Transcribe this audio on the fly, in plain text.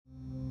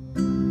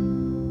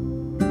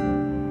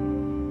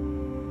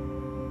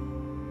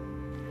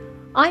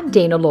I'm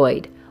Dana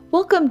Lloyd.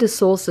 Welcome to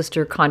Soul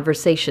Sister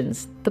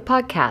Conversations, the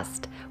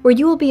podcast, where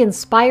you will be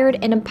inspired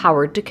and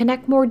empowered to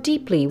connect more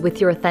deeply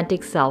with your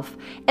authentic self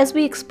as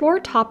we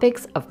explore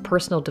topics of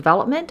personal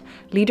development,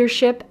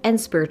 leadership, and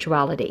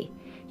spirituality.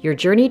 Your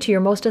journey to your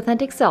most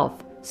authentic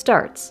self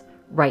starts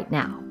right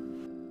now.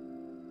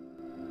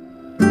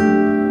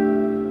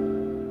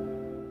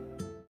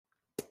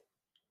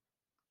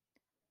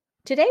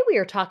 Today we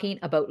are talking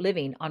about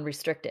living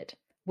unrestricted.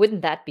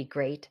 Wouldn't that be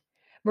great?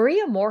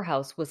 Maria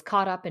Morehouse was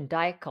caught up in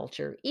diet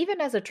culture,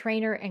 even as a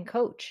trainer and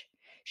coach.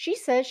 She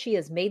says she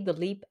has made the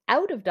leap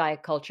out of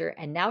diet culture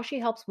and now she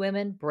helps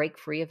women break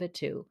free of it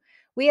too.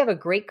 We have a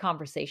great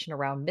conversation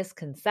around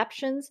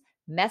misconceptions,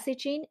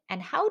 messaging, and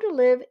how to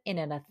live in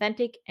an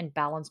authentic and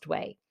balanced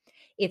way.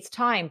 It's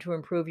time to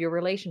improve your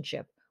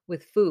relationship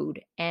with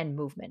food and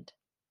movement.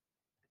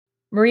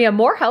 Maria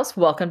Morehouse,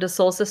 welcome to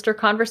Soul Sister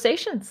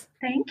Conversations.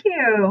 Thank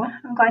you.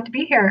 I'm glad to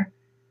be here.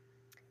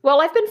 Well,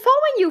 I've been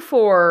following you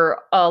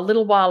for a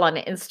little while on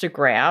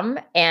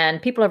Instagram, and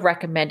people have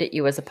recommended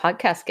you as a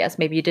podcast guest.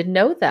 Maybe you didn't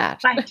know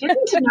that. I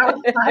didn't know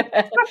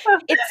that.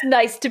 It's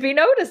nice to be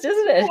noticed,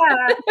 isn't it?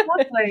 Yeah,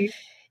 lovely.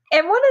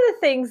 And one of the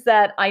things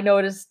that I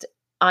noticed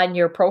on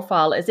your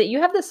profile is that you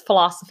have this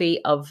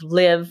philosophy of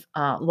live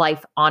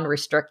life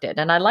unrestricted.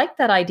 And I like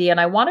that idea,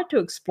 and I wanted to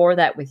explore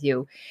that with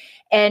you.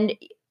 And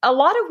a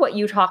lot of what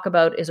you talk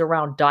about is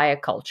around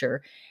diet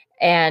culture.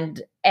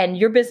 And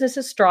your business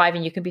is Strive,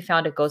 and you can be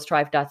found at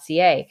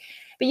gostrive.ca.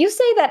 But you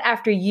say that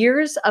after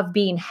years of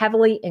being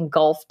heavily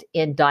engulfed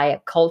in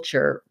diet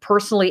culture,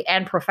 personally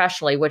and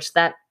professionally, which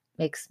that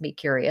makes me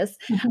curious,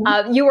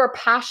 you are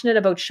passionate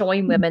about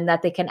showing women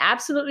that they can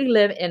absolutely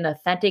live in an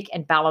authentic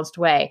and balanced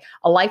way,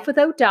 a life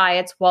without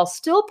diets while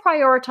still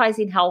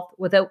prioritizing health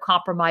without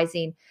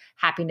compromising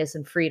happiness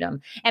and freedom.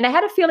 And I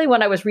had a feeling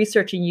when I was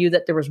researching you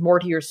that there was more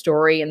to your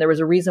story and there was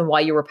a reason why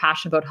you were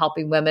passionate about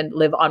helping women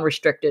live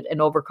unrestricted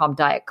and overcome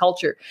diet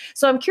culture.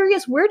 So I'm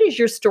curious, where does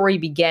your story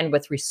begin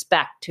with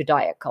respect to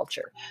diet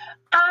culture?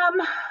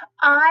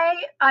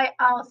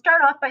 I'll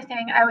start off by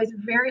saying I was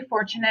very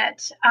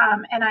fortunate,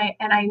 and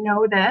I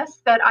know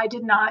this, that I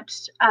did not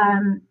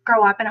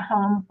grow up in a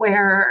home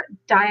where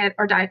diet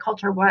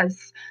culture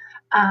was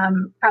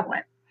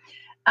prevalent.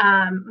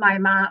 My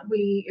mom,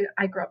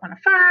 I grew up on a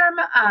farm.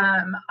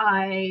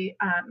 I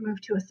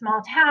moved to a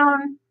small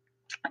town,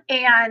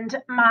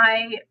 and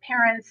my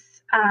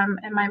parents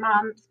and my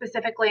mom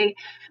specifically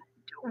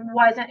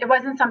it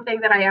wasn't something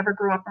that I ever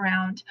grew up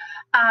around.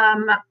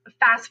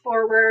 Fast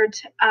forward,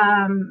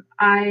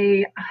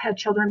 I had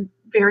children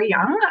very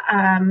young.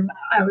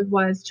 I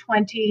was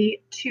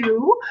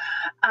 22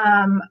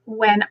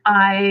 when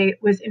I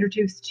was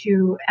introduced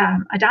to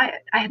a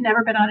diet. I had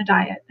never been on a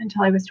diet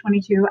until I was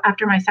 22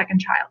 after my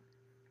second child.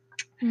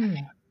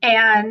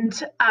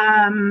 And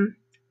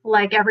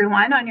like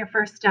everyone on your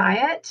first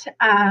diet,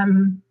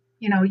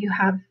 you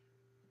have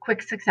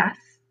quick success,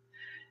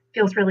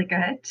 feels really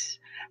good.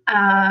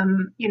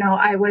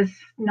 I was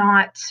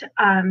not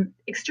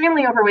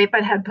extremely overweight,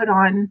 but had put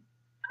on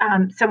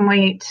some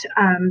weight,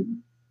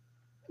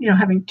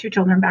 having two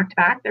children back to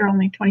back. They're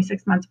only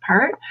 26 months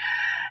apart.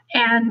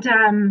 And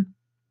so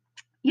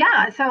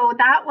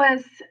that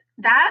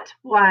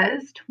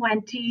was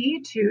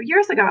 22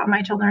 years ago.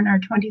 My children are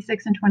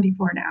 26 and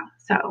 24 now.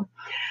 So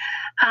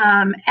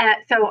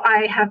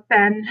I have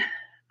been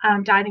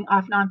dieting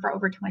off and on for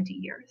over 20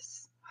 years.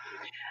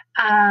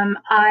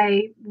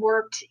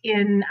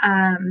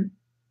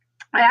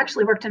 I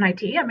actually worked in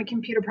IT. I'm a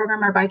computer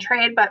programmer by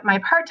trade, but my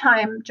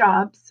part-time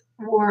jobs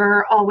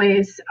were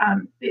always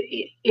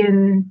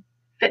in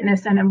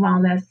fitness and in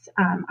wellness.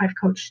 I've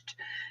coached,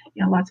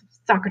 lots of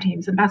soccer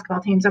teams and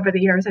basketball teams over the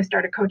years. I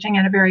started coaching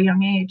at a very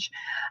young age.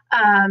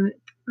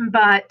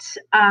 But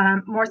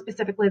more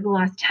specifically, the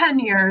last 10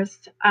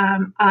 years,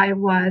 I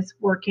was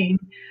working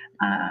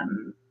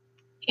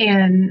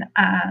in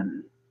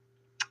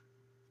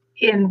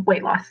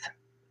weight loss,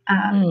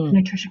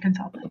 nutrition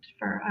consultant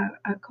for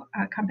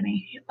a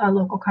company, a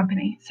local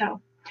company. So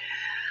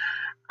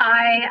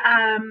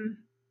I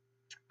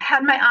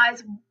had my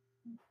eyes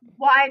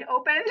wide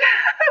open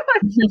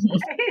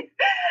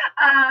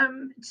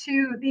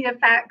to the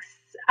effects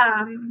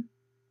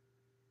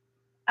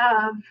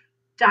of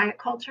diet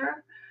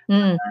culture,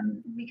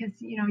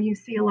 because, you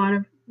see a lot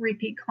of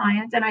repeat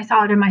clients, and I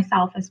saw it in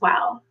myself as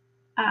well.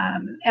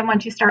 And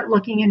once you start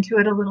looking into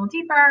it a little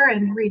deeper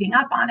and reading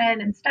up on it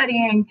and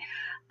studying,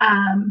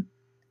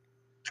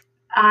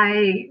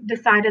 I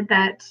decided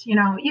that,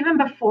 even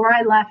before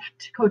I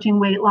left coaching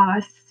weight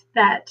loss,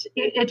 that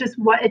it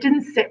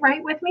didn't sit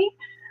right with me.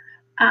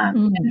 It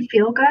didn't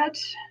feel good.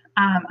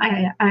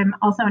 I'm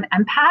also an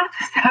empath,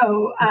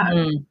 so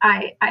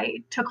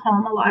I took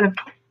home a lot of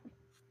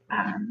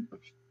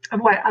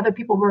what other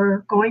people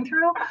were going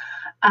through.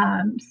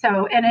 And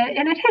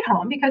it hit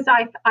home because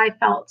I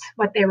felt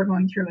what they were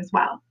going through as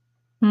well.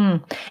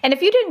 And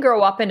if you didn't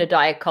grow up in a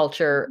diet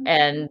culture,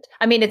 and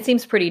I mean, it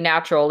seems pretty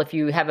natural if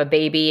you have a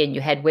baby and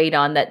you had weight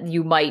on that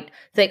you might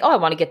think, oh, I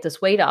want to get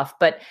this weight off.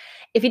 But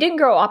if you didn't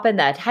grow up in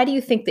that, how do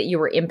you think that you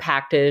were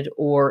impacted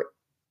or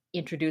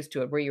introduced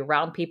to it? Were you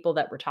around people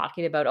that were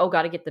talking about, oh,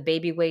 got to get the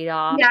baby weight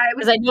off? Yeah, it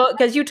was. Because I know,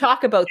 because you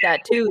talk about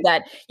that too,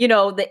 that,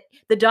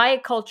 the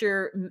diet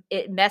culture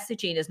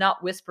messaging is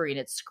not whispering,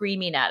 it's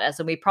screaming at us,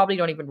 and we probably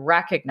don't even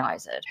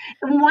recognize it.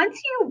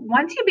 Once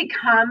you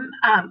become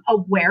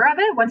aware of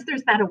it, once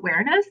there's that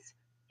awareness,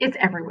 it's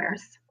everywhere.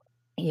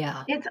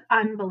 Yeah. It's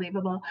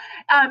unbelievable.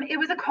 It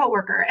was a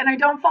coworker, and I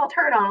don't fault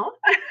her at all.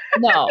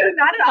 No,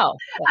 Not at all.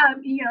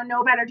 no. Yeah.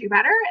 Know better, do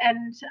better.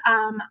 And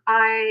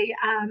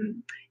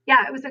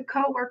yeah, it was a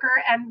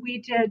coworker, and we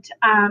did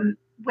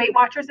Weight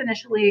Watchers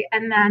initially,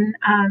 and then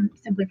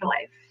Simply for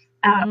Life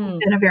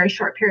in a very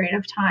short period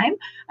of time.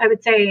 I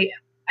would say,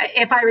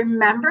 if I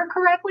remember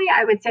correctly,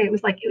 I would say it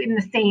was like in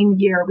the same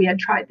year we had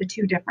tried the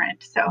two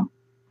different. So,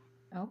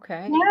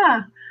 Okay.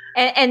 yeah.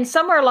 And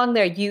somewhere along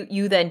there,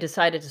 you then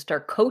decided to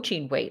start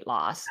coaching weight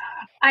loss,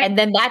 I and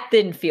then that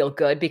didn't feel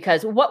good,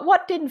 because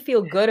what didn't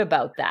feel good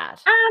about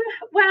that?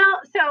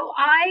 Well, so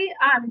I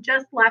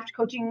just left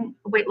coaching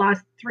weight loss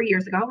 3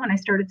 years ago when I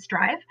started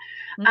Strive.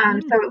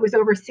 Mhm. So it was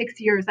over 6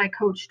 years I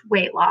coached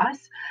weight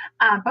loss.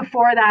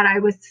 Before that,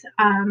 I'm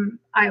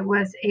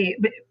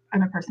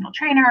a personal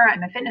trainer.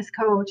 I'm a fitness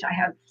coach. I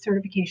have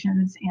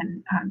certifications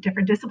in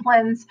different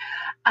disciplines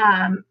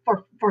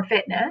for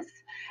fitness,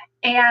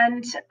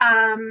 and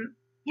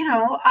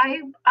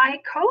I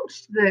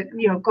coached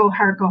the go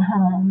hard, go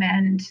home,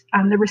 and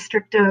the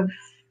restrictive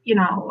you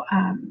know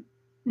um,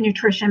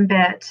 nutrition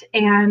bit.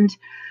 And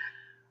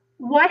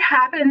what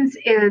happens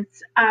is,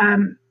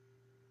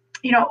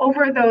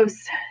 over those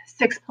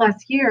 6+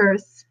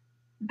 years,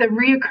 the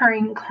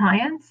reoccurring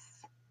clients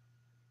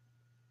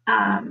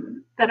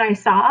that I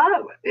saw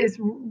it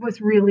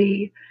was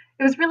really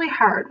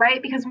hard,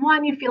 right? Because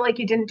one, you feel like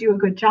you didn't do a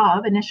good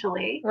job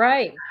initially.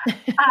 Right.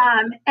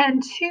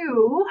 And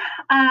two,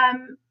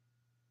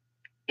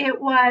 it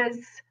was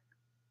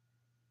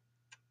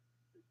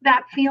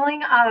that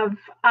feeling of,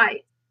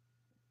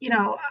 you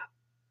know,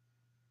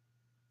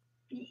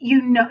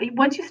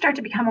 once you start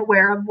to become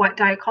aware of what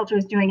diet culture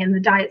is doing in the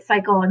diet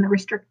cycle and the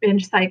restrict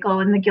binge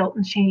cycle and the guilt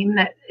and shame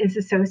that is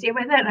associated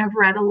with it, and I've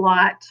read a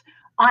lot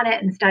on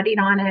it and studied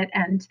on it,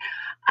 and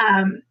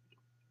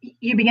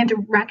you begin to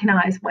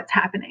recognize what's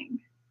happening,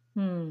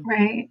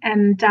 right?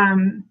 And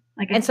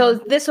like I And said,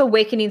 so this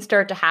awakening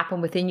started to happen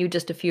within you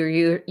just a few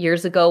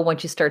years ago,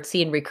 once you start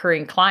seeing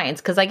recurring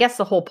clients. Because I guess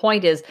the whole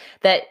point is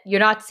that you're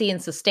not seeing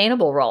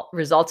sustainable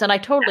results. And I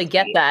totally that's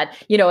get right.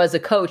 that. As a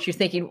coach, you're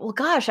thinking, well,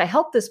 gosh, I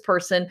helped this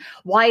person.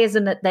 Why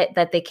isn't it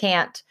that they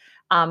can't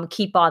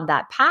keep on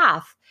that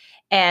path?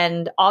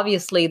 And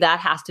obviously that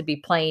has to be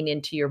playing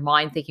into your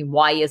mind, thinking,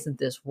 why isn't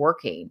this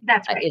working?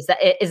 That's right. Is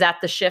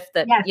that the shift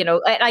that, Yes.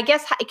 and I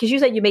guess, because you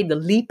said you made the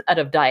leap out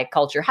of diet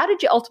culture. How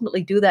did you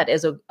ultimately do that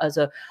as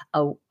a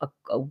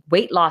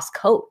weight loss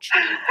coach?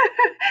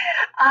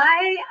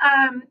 I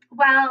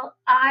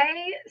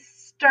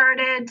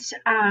started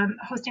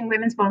hosting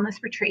women's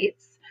wellness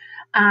retreats,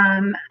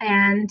 and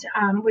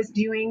was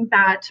doing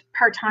that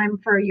part time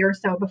for a year or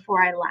so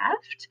before I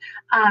left.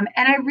 And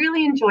I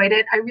really enjoyed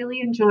it. I really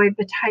enjoyed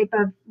the type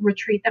of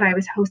retreat that I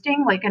was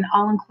hosting, like an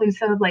all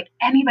inclusive, like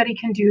anybody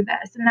can do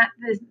this. And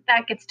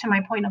that gets to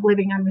my point of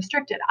living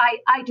unrestricted.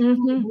 I truly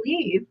Mm-hmm.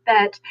 believe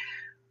that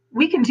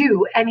we can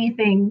do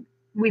anything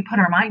we put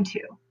our mind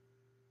to.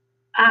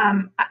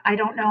 I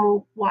don't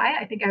know why.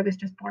 I think I was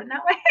just born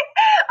that way.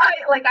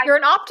 You're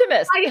an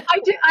optimist. I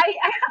do.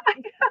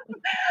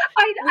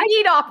 We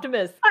need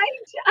optimists.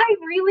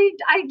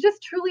 I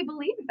just truly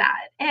believe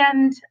that.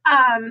 And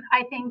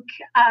I think,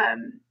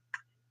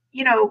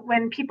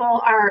 when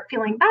people are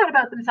feeling bad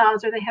about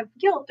themselves, or they have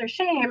guilt or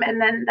shame,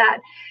 and then that,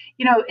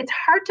 it's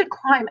hard to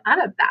climb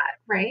out of that,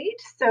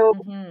 right? So,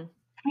 Mm-hmm.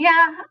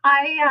 yeah,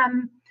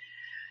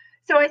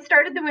 so I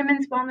started the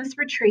women's wellness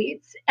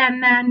retreats,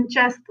 and then,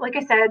 just like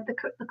I said,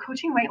 the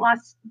coaching weight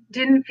loss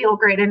didn't feel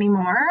great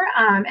anymore,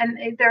 and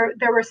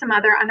there were some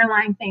other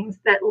underlying things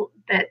that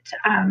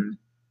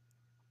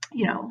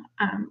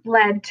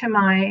led to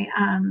my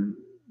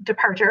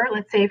departure,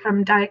 let's say,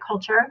 from diet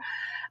culture.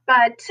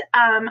 But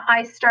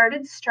I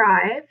started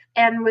Strive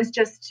and was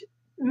just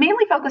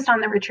mainly focused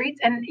on the retreats,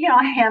 and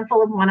a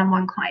handful of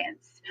one-on-one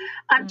clients,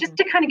 just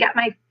to kind of get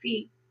my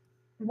feet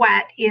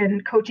wet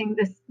in coaching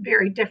this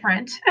very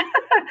different,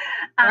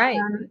 Right.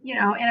 in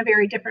a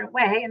very different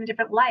way, in a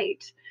different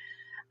light.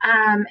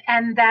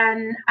 And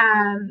then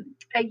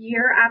a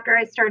year after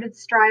I started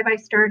Strive, I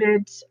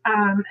started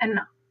an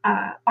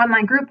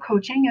online group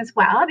coaching as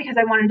well, because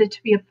I wanted it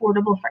to be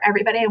affordable for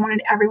everybody. I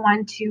wanted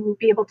everyone to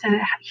be able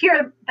to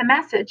hear the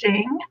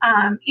messaging,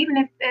 even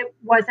if it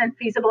wasn't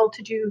feasible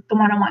to do the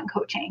one-on-one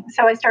coaching.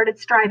 So I started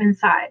Strive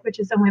Inside, which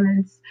is a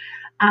women's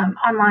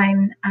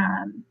online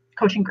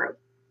coaching group.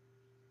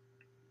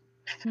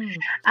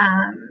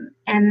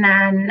 And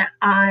then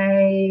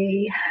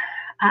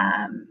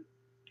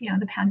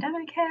the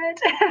pandemic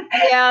hit.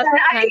 Yes,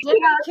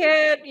 pandemic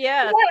hit.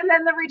 Yes. And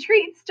then the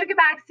retreats took a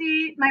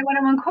backseat. My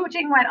one-on-one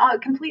coaching went all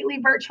completely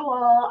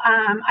virtual.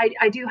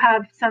 I do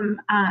have some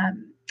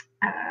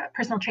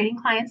personal training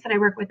clients that I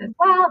work with as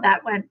well.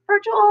 That went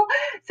virtual.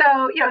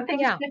 So,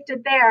 things Yeah.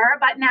 shifted there,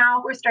 but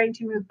now we're starting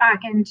to move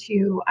back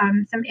into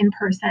some in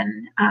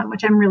person,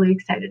 which I'm really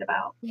excited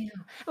about. Yeah.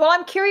 Well,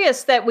 I'm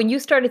curious that when you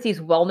started these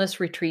wellness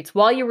retreats,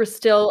 while you were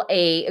still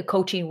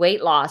coaching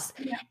weight loss,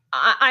 Yeah.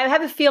 I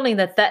have a feeling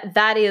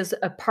that is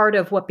a part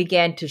of what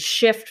began to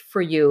shift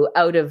for you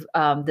out of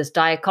this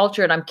diet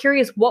culture. And I'm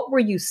curious, what were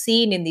you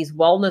seeing in these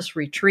wellness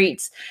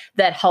retreats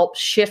that helped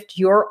shift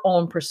your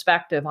own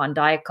perspective on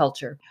diet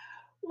culture?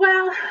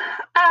 Well,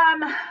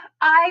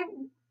 I,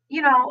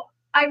 you know,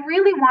 I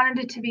really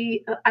wanted it to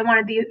be, I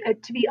wanted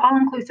it to be all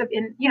inclusive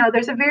in,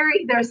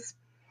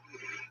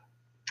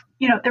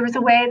 there was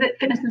a way that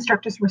fitness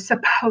instructors were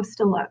supposed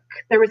to look.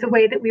 There was a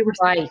way that we were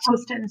Right.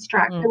 supposed to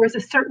instruct. Mm. There was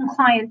a certain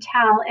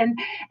clientele.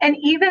 And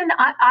even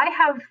I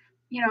have,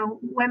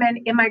 women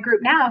in my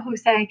group now who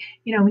say,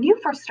 when you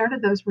first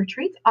started those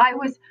retreats, I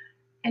was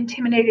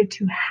intimidated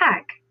to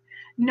heck,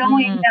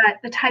 knowing Mm.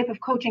 that the type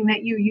of coaching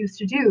that you used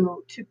to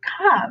do to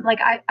come. Like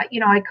I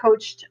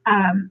coached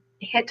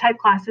HIT type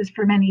classes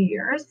for many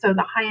years. So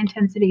the high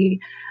intensity,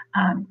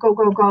 go,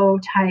 go, go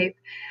type.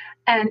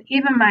 And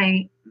even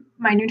my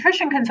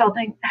nutrition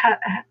consulting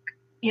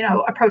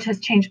approach has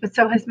changed, but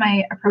so has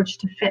my approach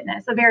to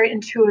fitness, a very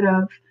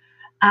intuitive,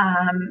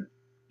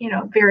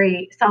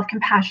 very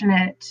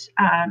self-compassionate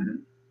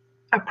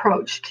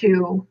approach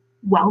to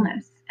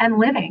wellness and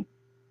living.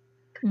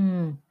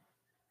 Mm.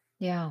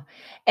 Yeah.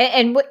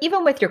 And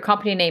even with your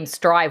company name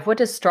Strive, what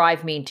does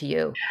Strive mean to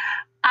you?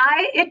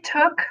 It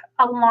took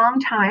a long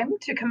time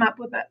to come up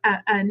with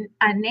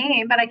a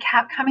name, but I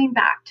kept coming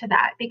back to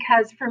that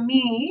because for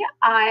me,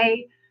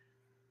 I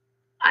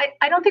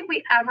don't think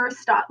we ever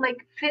stop.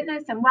 Like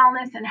fitness and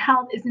wellness and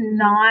health is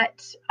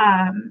not,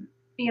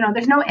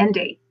 there's no end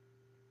date,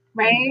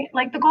 Mm. right?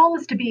 Like the goal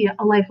is to be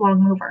a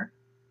lifelong mover,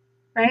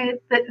 right?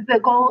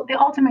 The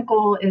ultimate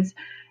goal is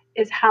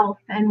health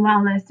and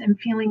wellness and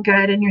feeling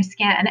good in your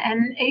skin.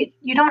 And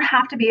you don't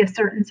have to be a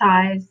certain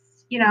size.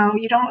 You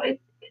don't.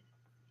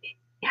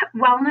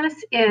 Wellness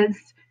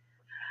is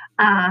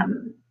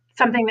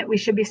something that we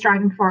should be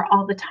striving for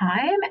all the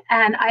time.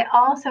 And I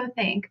also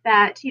think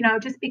that,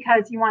 just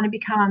because you want to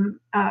become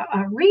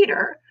a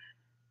reader,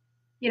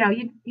 you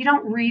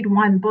don't read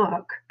one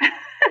book.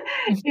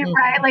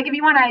 Right? Like if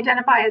you want to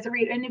identify as a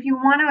reader, and if you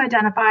want to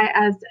identify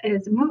as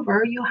a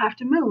mover, you have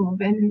to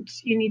move, and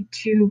you need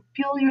to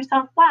fuel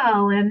yourself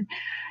well, and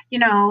you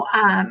know,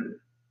 um,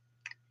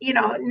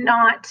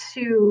 not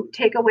to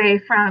take away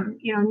from,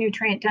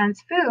 nutrient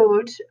dense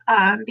food,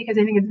 because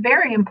I think it's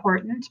very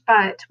important.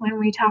 But when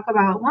we talk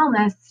about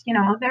wellness,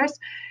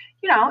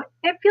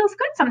 it feels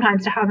good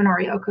sometimes to have an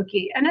Oreo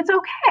cookie, and it's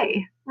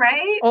okay,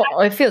 right? Oh,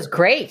 it feels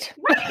great.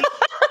 Right,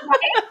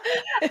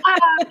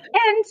 right.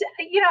 And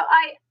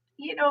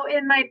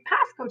in my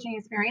past coaching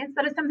experience,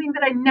 that is something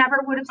that I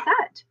never would have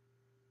said.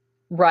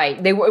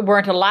 Right. They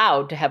weren't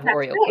allowed to have That's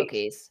Oreo right.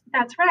 cookies.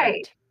 That's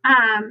right.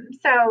 Right.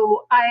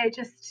 So I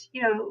just,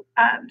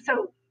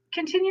 so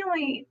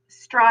continually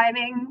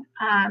striving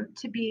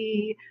to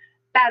be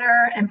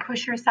better and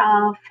push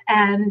yourself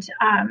and,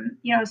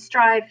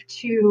 strive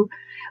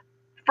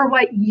for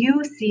what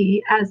you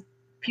see as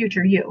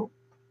future you,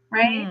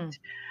 right? Mm,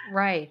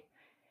 right.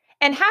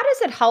 And how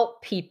does it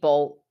help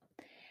people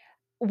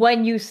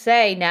when you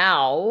say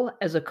now,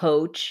 as a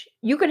coach,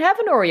 you can have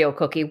an Oreo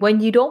cookie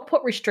when you don't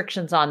put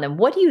restrictions on them?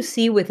 What do you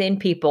see within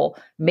people?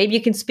 Maybe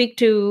you can speak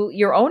to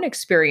your own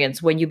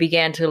experience when you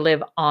began to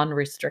live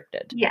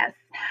unrestricted. Yes.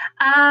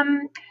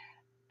 Um,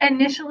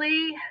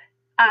 Initially,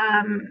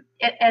 and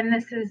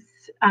this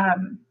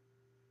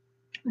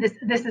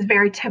is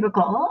very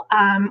typical.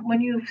 When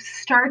you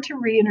start to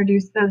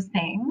reintroduce those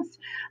things,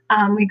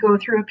 we go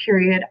through a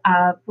period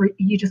of where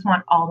you just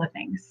want all the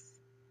things,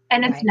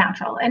 and it's Right.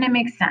 natural and it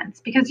makes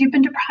sense because you've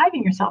been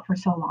depriving yourself for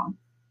so long,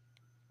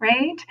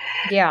 right?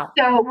 Yeah.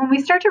 So when we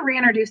start to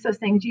reintroduce those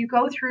things, you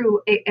go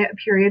through a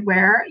period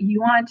where you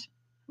want.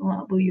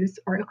 Well, we'll use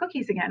Oreo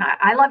cookies again.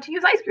 I love to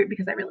use ice cream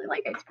because I really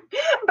like ice cream,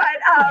 but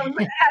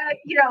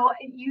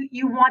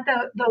you want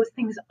those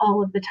things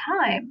all of the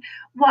time.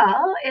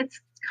 Well, it's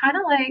kind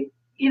of like,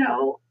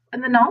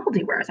 and the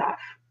novelty wears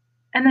off,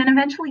 and then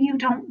eventually you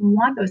don't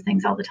want those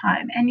things all the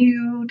time, and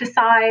you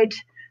decide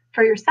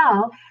for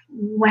yourself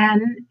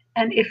when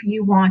and if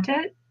you want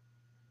it,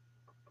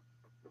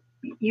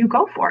 you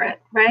go for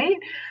it, right?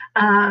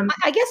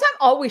 I guess I'm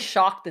always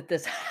shocked that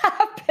this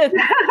happens.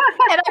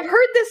 And I've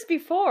heard this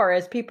before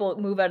as people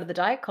move out of the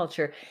diet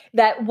culture,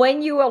 that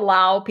when you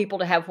allow people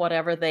to have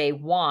whatever they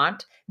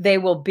want, they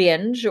will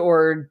binge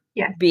or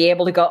Yes. be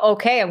able to go,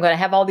 okay, I'm going to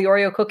have all the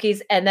Oreo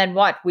cookies. And then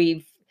what?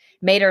 We've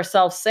made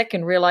ourselves sick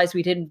and realized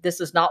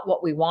this is not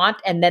what we want.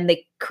 And then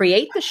they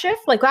create the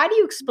shift. Like, how do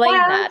you explain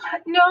Well, that?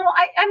 no,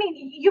 I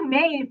mean, you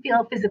may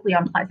feel physically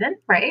unpleasant,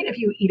 right? If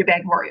you eat a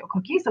bag of Oreo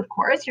cookies, of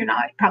course, you're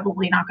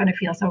probably not going to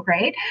feel so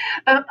great.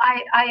 But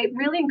I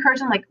really encourage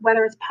them, like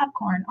whether it's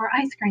popcorn or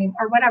ice cream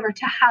or whatever,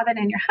 to have it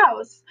in your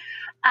house.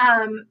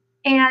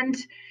 And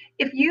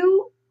if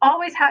you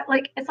always have,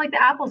 like, it's like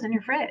the apples in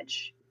your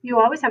fridge. You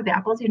always have the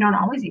apples. You don't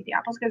always eat the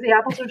apples because the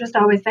apples are just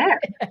always there,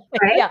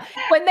 right? Yeah.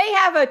 When they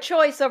have a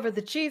choice over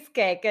the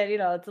cheesecake, and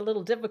it's a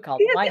little difficult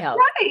in my house.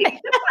 Right.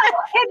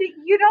 Well, and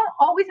you don't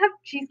always have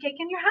cheesecake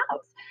in your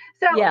house.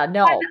 So Yeah, when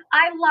no.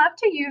 I love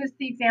to use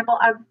the example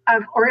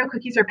of Oreo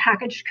cookies or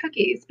packaged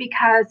cookies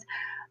because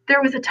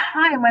there was a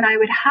time when I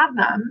would have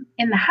them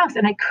in the house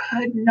and I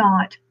could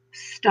not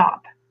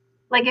stop.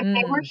 Like if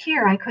they were Mm.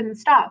 here, I couldn't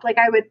stop. Like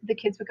the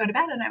kids would go to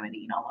bed and I would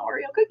eat all the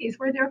Oreo cookies.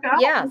 Where they're going,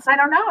 Yes. I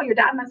don't know. Your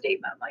dad must eat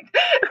them. Like,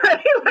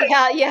 right? Like,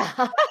 Yeah, yeah.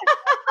 know.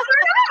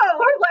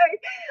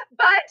 Like,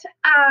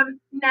 but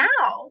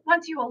now,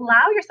 once you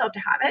allow yourself to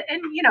have it,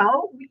 and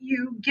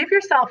you give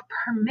yourself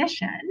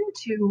permission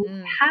to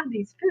Mm. have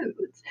these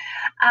foods,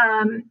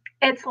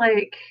 it's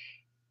like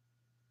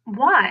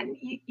one,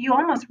 you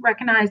almost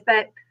recognize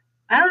that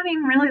I don't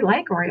even really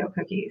like Oreo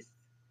cookies.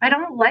 I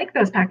don't like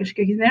those packaged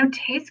cookies. They don't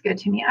taste good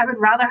to me. I would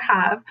rather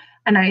have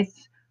a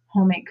nice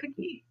homemade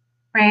cookie,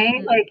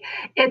 right? Mm. Like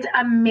it's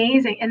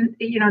amazing. And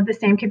the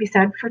same can be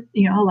said for,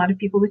 a lot of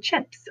people with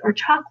chips or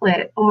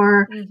chocolate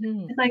or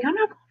Hmm. it's like, I'm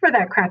not going for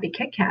that crappy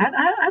Kit Kat.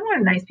 I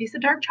want a nice piece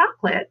of dark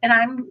chocolate and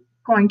I'm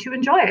going to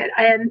enjoy it.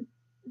 And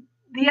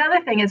the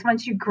other thing is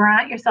once you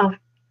grant yourself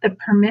the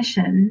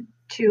permission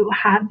to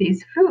have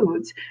these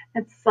foods,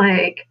 it's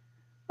like,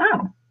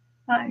 oh,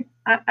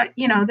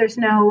 there's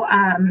no,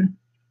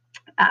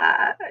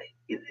 uh,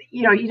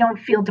 you don't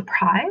feel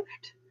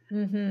deprived.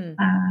 Hmm.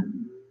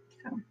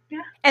 So yeah.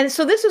 And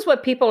so this is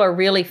what people are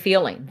really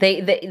feeling.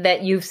 They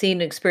that you've seen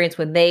and experienced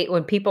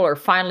when people are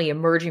finally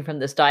emerging from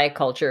this diet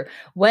culture,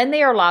 when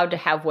they are allowed to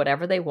have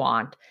whatever they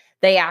want,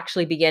 they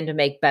actually begin to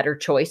make better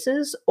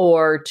choices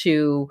or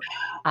to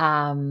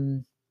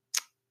um,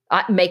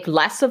 make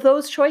less of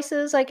those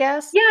choices, I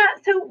guess, Yeah,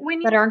 so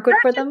when you that aren't good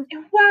start for to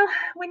them. well,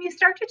 when you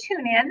start to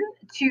tune in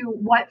to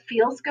what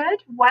feels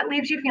good, what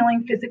leaves you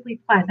feeling physically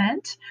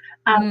pleasant,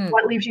 Mm,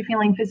 what leaves you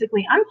feeling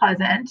physically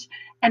unpleasant,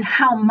 and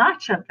how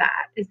much of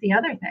that is the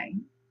other thing,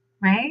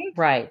 right?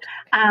 right.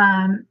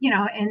 And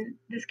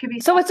this could be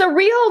So it's a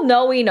real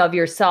knowing of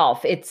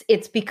yourself.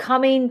 It's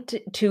becoming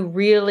to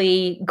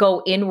really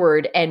go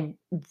inward and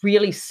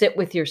really sit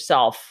with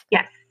yourself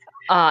yes,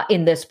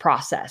 in this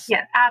process.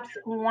 yes,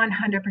 absolutely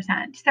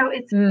 100%. So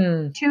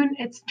Mm,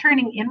 it's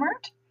turning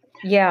inward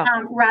yeah.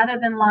 rather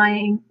than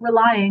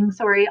relying,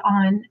 sorry,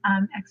 on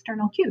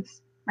external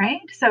cues,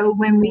 right? So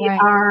when we Right.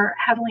 are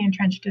heavily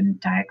entrenched in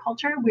diet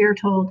culture, we are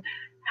told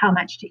how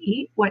much to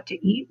eat, what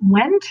to eat,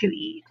 when to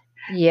eat.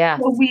 Yes.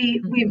 So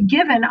we've Mhm.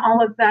 given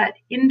all of that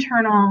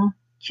internal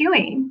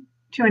cueing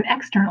to an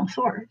external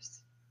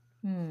source.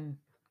 Hmm.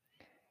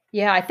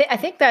 Yeah, I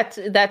think that's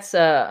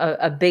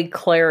a big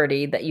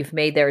clarity that you've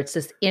made there. It's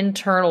this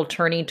internal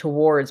turning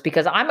towards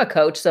because I'm a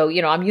coach, so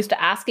I'm used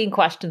to asking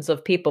questions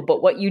of people.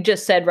 But what you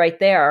just said right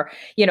there,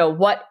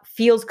 what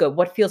feels good,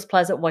 what feels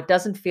pleasant, what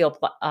doesn't feel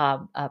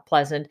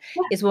pleasant,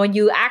 Yeah, is when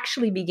you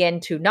actually begin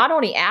to not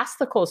only ask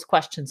those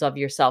questions of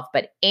yourself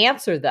but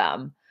answer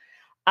them.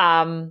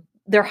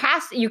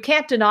 You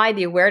can't deny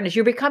the awareness.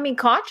 You're becoming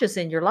conscious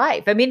in your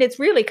life. I mean, it's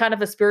really kind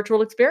of a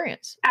spiritual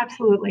experience.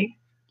 absolutely.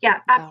 Yeah,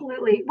 Yeah,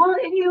 absolutely. Well,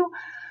 and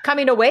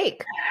coming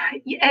awake.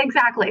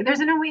 exactly. There's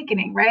an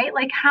awakening, right?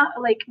 Like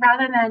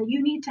rather than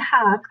you need to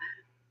have,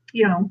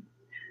 you know,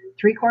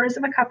 3/4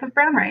 of a cup of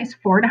brown rice,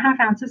 4.5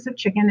 ounces of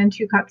chicken, and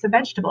 2 cups of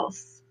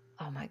vegetables.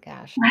 Oh my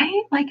gosh.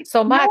 Right? Like,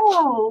 So much.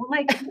 no,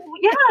 like,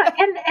 yeah.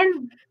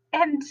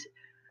 And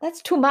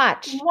That's too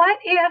much. what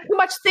if, Too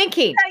much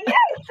thinking.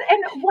 yes.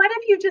 And what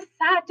if you just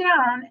sat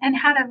down and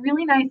had a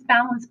really nice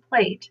balanced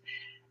plate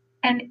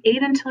and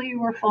ate until you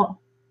were full?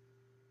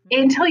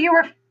 Until you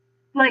were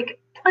like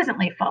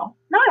pleasantly full,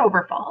 not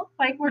over full.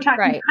 Like we're talking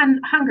Right.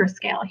 hunger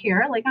scale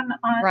here. Like on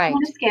a Right.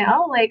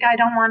 scale, like I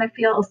don't want to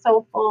feel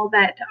so full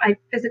that I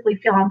physically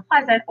feel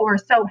unpleasant or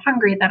so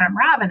hungry that I'm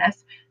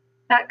ravenous.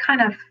 That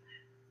kind of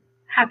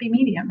happy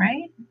medium,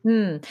 right?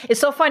 It's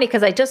so funny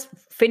because I just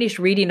finished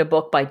reading a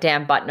book by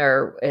Dan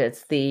Butner.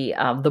 It's the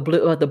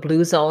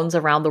blue zones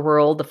around the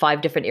world, the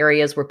 5 different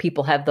areas where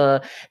people have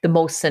the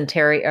most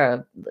century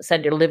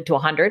live to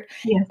 100,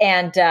 Yes.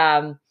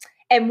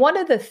 and one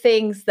of the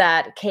things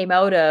that came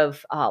out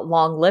of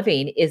long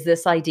living is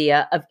this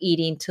idea of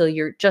eating till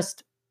you're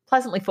just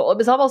pleasantly full. It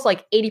was almost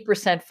like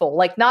 80% full,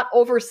 like not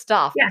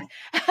overstuffed, Yes.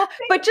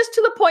 but just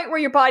to the point where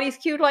your body's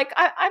cued, like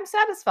I'm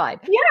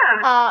satisfied.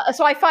 Yeah.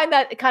 So I find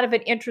that kind of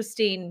an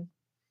interesting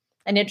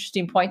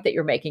point that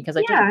you're making because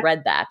I just Yeah.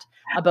 read that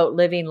about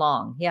living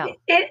long. Yeah.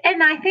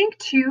 And I think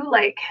too,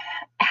 like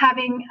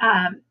having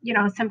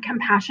some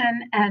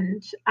compassion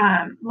and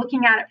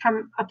looking at it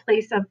from a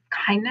place of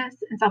kindness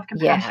and Yes.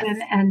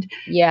 self-compassion and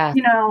Yes.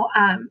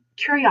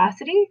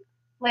 curiosity.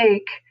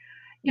 Like,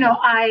 Yeah.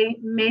 I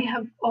may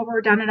have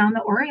overdone it on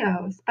the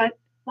Oreos, but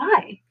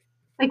why?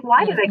 Like,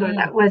 why did I go to Hmm.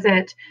 that? Was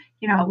it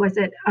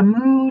a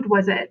mood?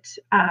 Was it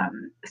a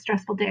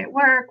stressful day at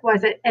work?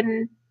 Was it,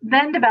 and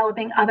then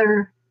developing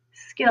other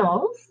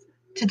skills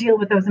to deal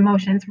with those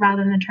emotions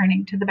rather than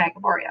turning to the bag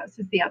of Oreos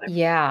is the other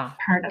Yeah.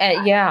 part of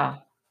that. Yeah.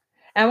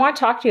 And I want to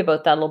talk to you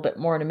about that a little bit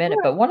more in a minute.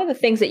 Sure. But one of the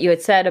things that you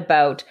had said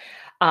about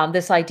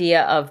this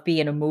idea of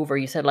being a mover.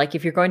 You said, like,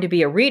 if you're going to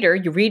be a reader,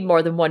 you read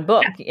more than one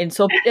book. And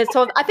so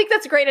I think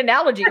that's a great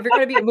analogy. If you're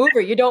going to be a mover,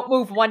 you don't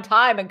move one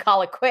time and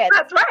call it quits.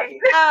 That's right.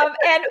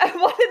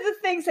 And one of the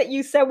things that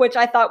you said, which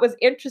I thought was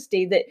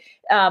interesting,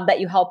 that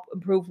you help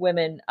improve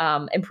women,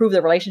 improve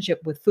their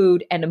relationship with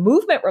food and a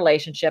movement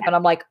relationship. And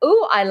I'm like,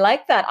 ooh, I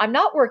like that. I'm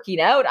not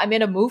working out. I'm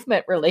in a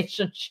movement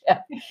relationship.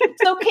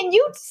 So can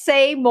you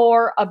say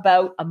more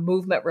about a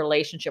movement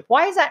relationship?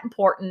 Why is that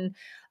important?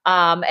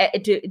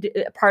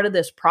 Part of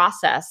this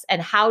process,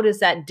 and how does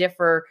that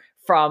differ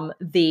from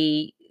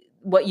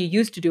what you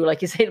used to do?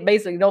 Like you said,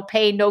 basically no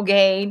pain, no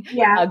gain,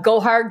 Yeah. go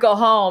hard, go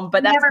home,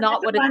 but that's Never miss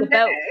not a what it's Monday.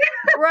 about.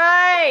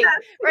 Right. Yes,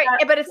 Right.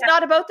 yeah, But it's yeah.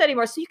 not about that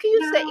anymore. So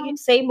you No.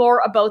 say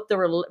more about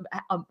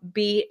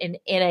be in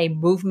a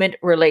movement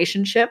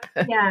relationship?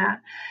 Yeah.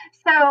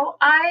 So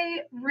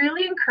I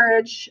really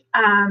encourage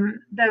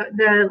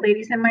the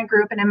ladies in my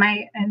group and in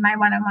my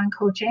one-on-one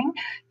coaching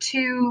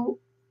to,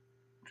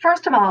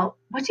 first of all,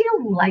 what do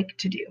you like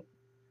to do?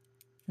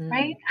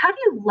 Right? How do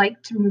you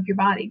like to move your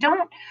body?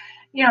 Don't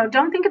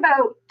think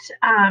about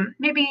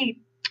maybe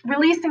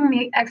releasing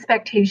the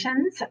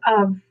expectations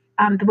of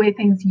the way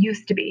things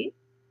used to be,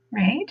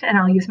 right? And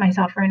I'll use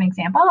myself for an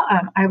example.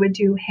 I would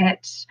do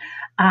HIIT,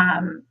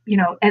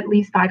 at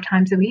least 5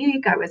 times a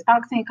week. I was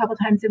boxing a couple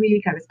times a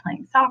week. I was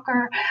playing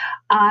soccer.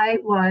 I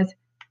was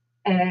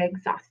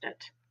exhausted.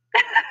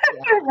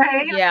 Yeah.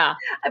 Right? Yeah.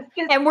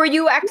 And were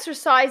you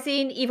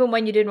exercising even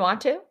when you didn't want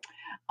to?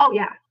 Oh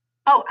yeah.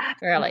 Oh,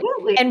 Really?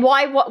 absolutely. And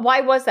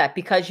why was that?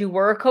 Because you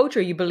were a coach,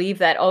 or you believe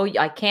that, oh,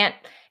 I can't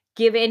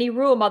give any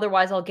room,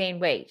 otherwise I'll gain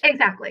weight?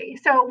 Exactly.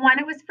 So one,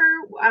 it was for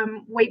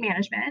weight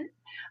management.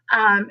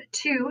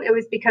 Two, it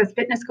was because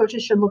fitness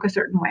coaches should look a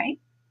certain way,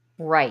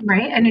 Right.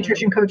 right? And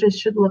nutrition coaches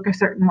should look a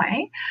certain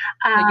way.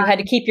 So you had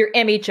to keep your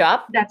image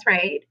up. That's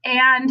right.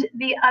 And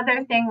the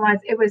other thing was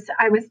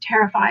I was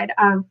terrified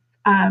of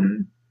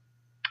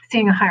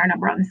seeing a higher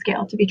number on the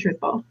scale, to be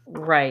truthful.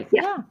 Right.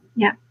 Yeah. Yeah.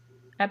 Yeah.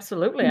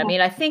 Absolutely. I Yeah.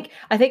 mean, I think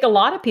a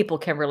lot of people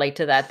can relate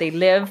to that. They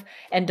live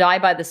and die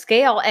by the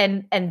scale,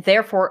 and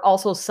therefore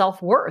also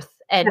self-worth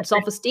and That's right.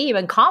 self-esteem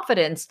and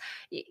confidence,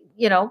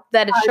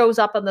 that it shows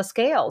up on the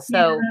scale. Yeah.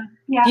 So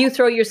Yeah. do you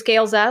throw your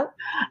scales out?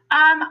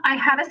 I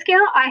have a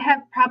scale. I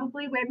have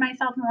probably weighed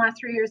myself in the last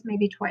 3 years,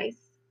 maybe twice.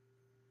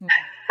 Hmm.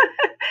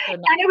 So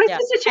And it was yeah.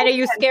 just a And are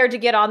you change. scared to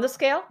get on the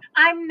scale?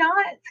 I'm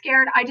not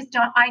scared. I just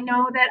don't. I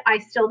know that I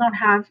still don't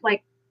have,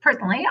 like,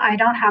 personally, I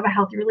don't have a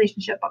healthy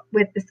relationship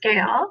with the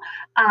scale.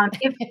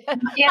 If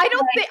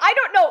I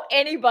don't know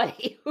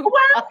anybody who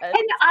well, does.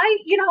 and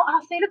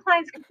I'll say to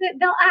clients, because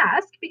they'll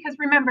ask, because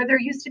remember, they're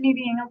used to me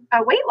being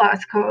a weight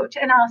loss coach,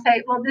 and I'll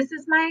say, well, this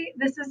is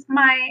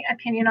my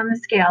opinion on the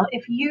scale.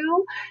 If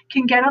you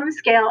can get on the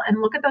scale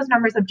and look at those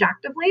numbers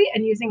objectively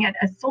and using it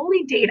as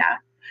solely data,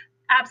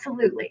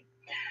 absolutely.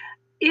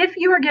 If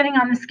you are getting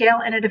on the scale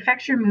and it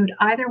affects your mood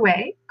either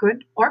way,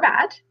 good or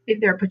bad,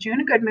 either it puts you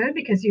in a good mood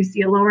because you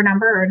see a lower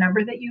number or a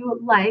number that you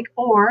like,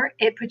 or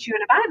it puts you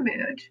in a bad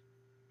mood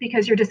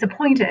because you're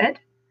disappointed,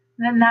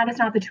 then that is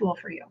not the tool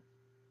for you.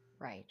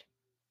 Right.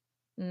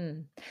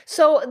 Mm.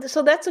 So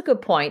that's a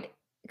good point,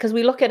 because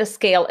we look at a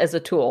scale as a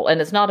tool, and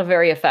it's not a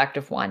very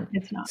effective one.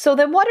 It's not. So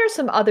then what are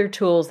some other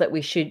tools that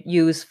we should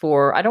use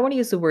for, I don't want to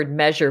use the word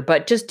measure,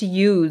 but just to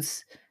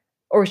use,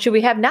 or should we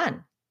have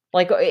none?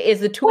 Like,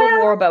 is the tool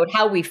more Well, about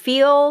how we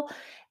feel?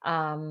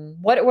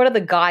 What are the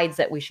guides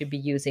that we should be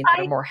using that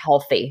are more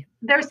healthy?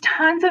 there's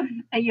tons of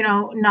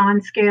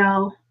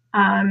non-scale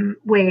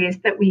ways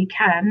that we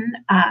can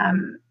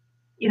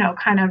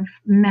kind of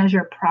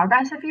measure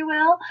progress, if you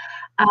will.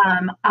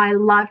 I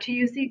love to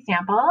use the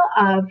example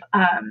of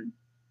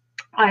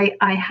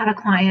I had a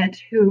client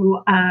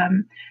who,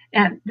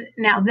 and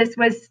now this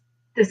was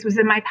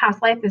in my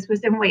past life. This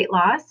was in weight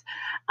loss,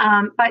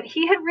 but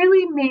he had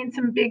really made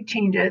some big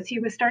changes. He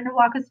was starting to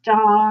walk his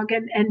dog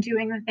and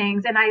doing the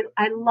things, and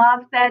I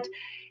love that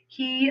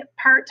he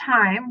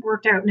part-time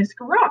worked out in his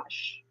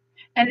garage.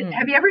 And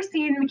have you ever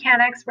seen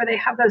mechanics where they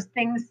have those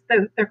things?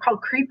 They're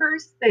called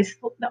creepers.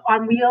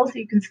 On wheels, so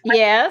you can slip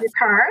Yes. your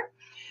car.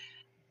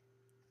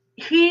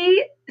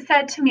 He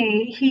said to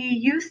me he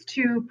used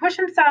to push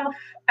himself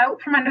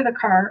out from under the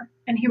car,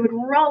 and he would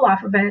roll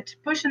off of it,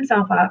 push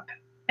himself up,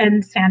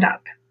 and stand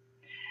up.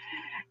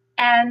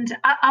 And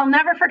I'll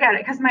never forget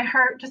it, because my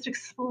heart just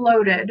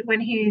exploded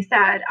when he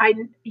said,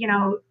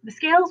 the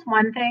scale's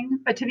one thing,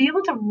 but to be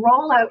able to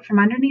roll out from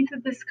underneath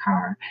of this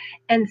car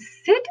and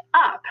sit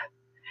up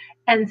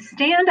and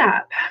stand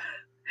up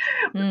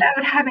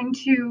without having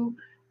to,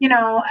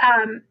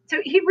 so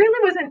he really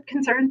wasn't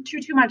concerned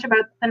too much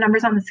about the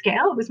numbers on the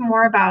scale. It was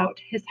more about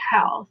his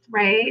health,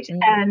 right?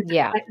 And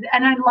Yeah.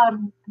 I love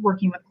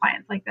working with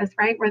clients like this,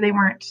 right, where they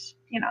weren't,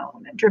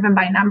 driven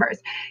by numbers.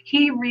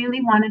 He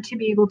really wanted to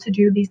be able to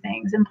do these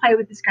things and play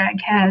with his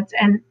grandkids,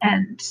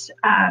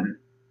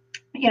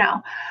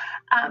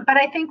 but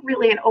I think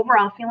really an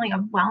overall feeling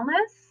of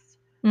wellness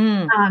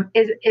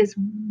is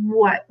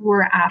what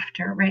we're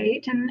after,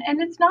 right? And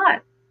it's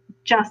not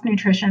just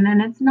nutrition, and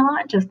it's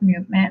not just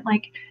movement.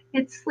 Like,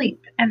 it's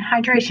sleep and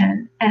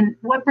hydration and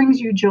what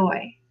brings you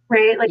joy,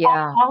 right? Like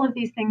Yeah. all of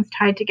these things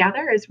tied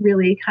together is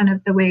really kind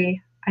of the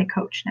way I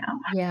coach now.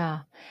 Yeah.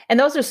 And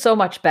those are so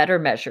much better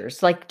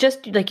measures. Like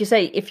just like you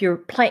say, if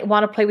you're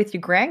want to play with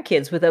your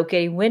grandkids without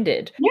getting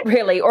winded, Yeah,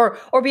 really, or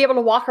be able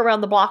to walk around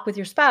the block with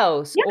your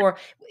spouse, yeah, or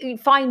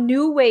find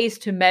new ways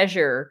to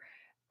measure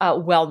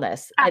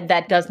wellness, and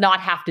that does not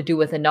have to do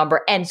with a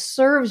number and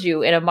serves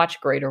you in a much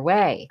greater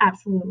way.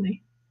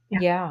 absolutely. Yeah,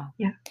 Yeah.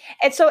 yeah.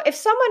 And so if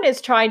someone is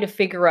trying to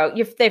figure out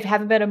if they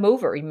haven't been a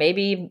mover,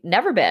 maybe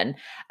never been,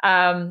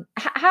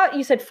 how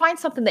you said find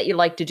something that you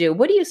like to do.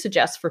 What do you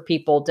suggest for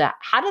people to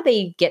how do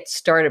they get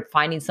started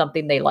finding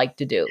something they like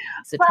to do?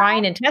 Is it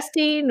trying Well, and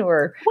testing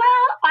or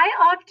I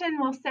often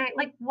will say,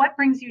 like, what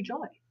brings you joy?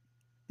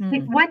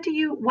 Like, Hmm. what do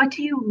you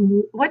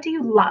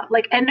love?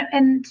 Like,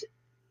 and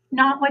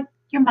not what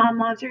your mom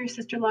loves or your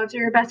sister loves or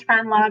your best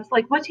friend loves.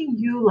 Like, what do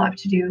you love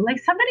to do? Like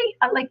somebody,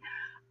 like,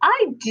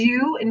 I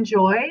do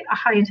enjoy a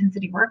high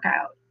intensity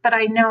workout, but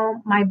I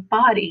know my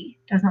body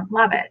doesn't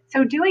love it.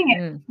 So doing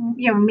it,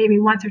 Mm, maybe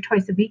once or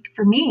twice a week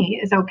for me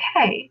is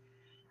okay.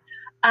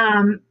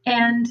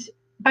 And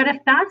but if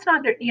that's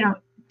not their, dance,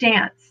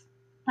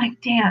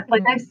 dance,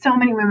 like I have mm. so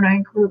many women I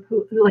group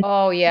who like,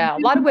 Oh yeah. A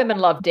lot of women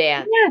love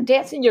dance. yeah,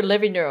 Dance in your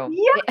living room.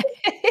 yeah,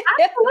 Yeah.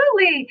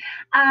 absolutely.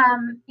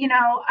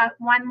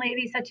 One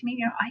lady said to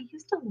me, I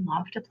used to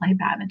love to play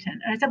badminton.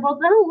 And I said, well,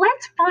 then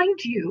let's find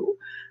you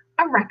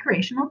a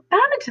recreational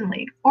badminton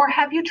league. Or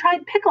have you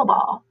tried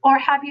pickleball? Or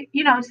have you,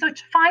 so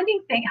it's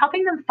finding things,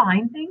 helping them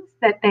find things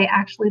that they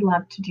actually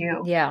love to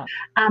do. Yeah.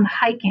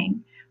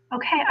 Hiking.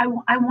 Okay,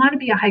 I want to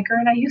be a hiker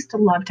and I used to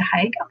love to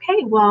hike.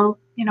 Okay, well,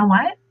 you know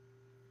what?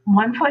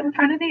 One foot in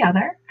front of the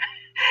other.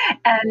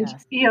 And,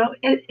 Yes.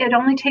 it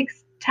only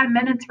takes 10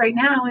 minutes right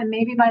now. And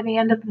maybe by the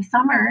end of the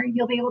summer,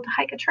 you'll be able to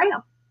hike a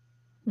trail.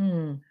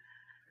 Hmm.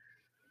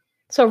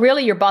 So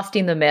really you're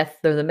busting the myth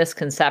or the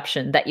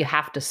misconception that you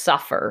have to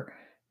suffer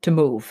to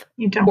move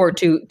You don't. or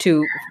to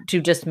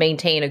just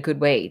maintain a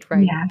good weight,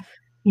 right? Yes.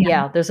 Yeah,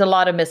 Yeah, there's a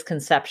lot of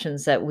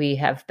misconceptions that we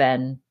have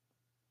been,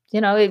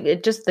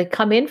 it just they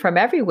come in from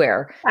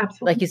everywhere. Like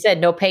absolutely. you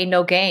said, no pain,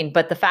 no gain.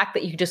 But the fact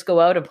that you just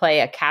go out and play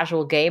a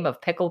casual game of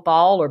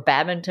pickleball or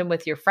badminton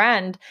with your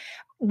friend,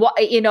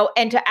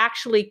 and to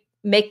actually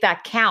make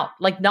that count,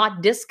 like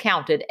not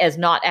discount it as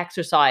not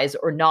exercise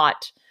or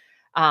not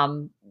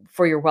um,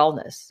 for your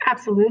wellness.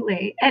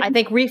 Absolutely. I And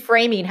think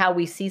reframing how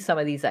we see some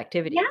of these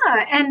activities.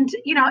 yeah, and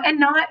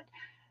not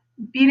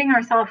beating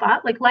ourselves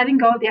up, like letting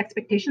go of the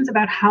expectations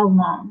about how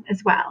long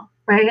as well,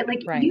 right?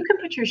 Like you Right. can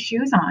put your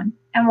shoes on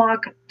and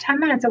walk 10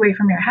 minutes away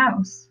from your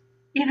house,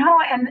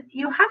 and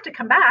you have to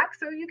come back.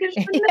 So you get a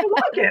 10-minute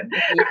walk in.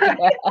 Right? Yeah.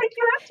 Like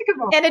you have to come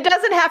home. And it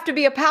doesn't have to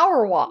be a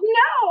power walk,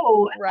 No,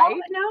 oh, right?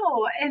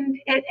 no. And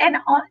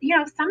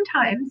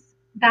sometimes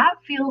that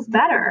feels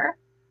better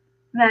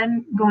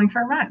than going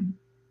for a run.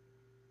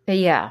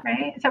 Yeah.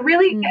 Right. So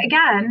really, Mm.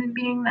 again,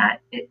 being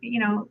that,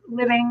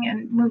 living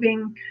and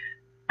moving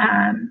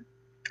um,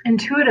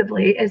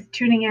 intuitively is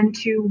tuning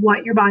into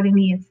what your body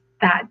needs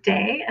that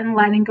day and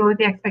letting go of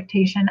the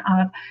expectation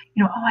of,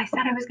 oh, I said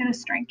I was going to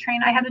strength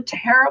train. I had a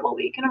terrible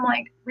week. And I'm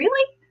like,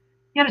 really?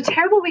 You had a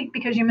terrible week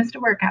because you missed a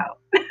workout.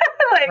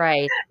 Like,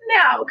 Right.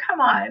 no, come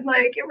on.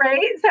 Like,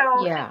 right.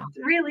 So Yeah.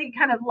 really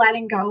kind of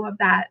letting go of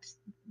that.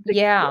 The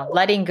Yeah,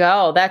 letting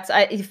go.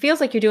 It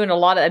feels like you're doing a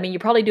lot of, I mean, you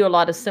probably do a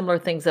lot of similar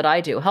things that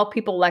I do. Help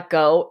people let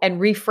go and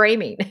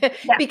reframing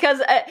Yeah.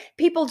 because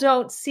people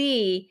don't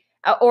see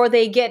or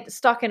they get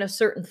stuck in a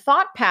certain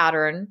thought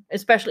pattern,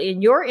 especially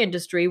in your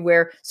industry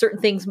where certain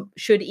things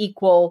should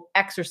equal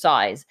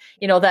exercise.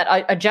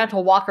 That a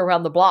gentle walk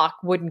around the block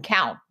wouldn't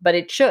count, but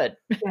it should.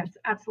 Yes,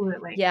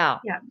 absolutely. Yeah.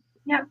 Yeah.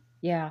 Yeah.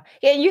 Yeah.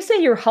 And you say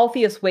your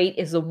healthiest weight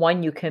is the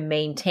one you can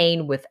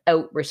maintain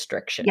without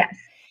restriction. Yes.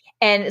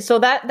 And so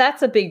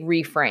that's a big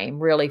reframe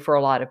really for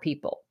a lot of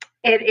people.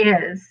 It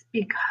is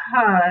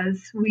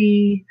because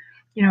we,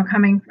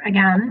 coming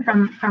again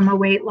from a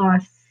weight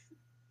loss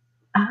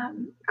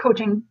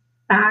coaching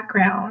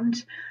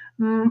background,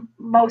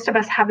 most of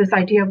us have this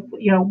idea of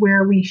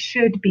where we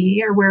should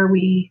be or where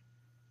we,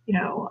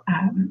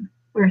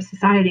 where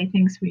society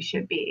thinks we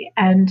should be,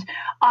 and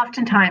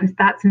oftentimes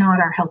that's not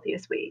our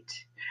healthiest weight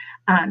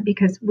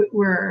because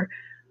we're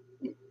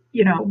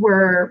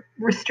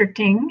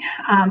restricting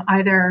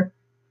either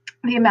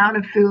the amount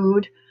of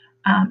food,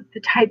 the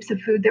types of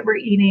food that we're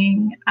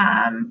eating.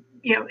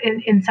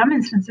 In some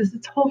instances,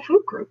 it's whole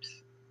food groups,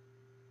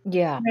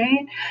 Yeah.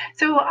 right?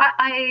 So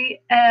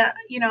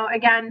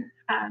again,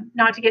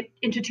 not to get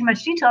into too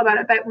much detail about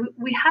it, but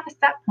we have a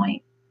set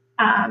point.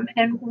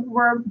 And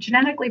we're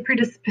genetically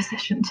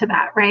predispositioned to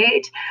that,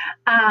 right?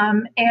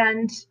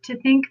 And to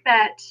think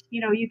that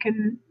you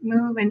can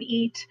move and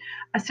eat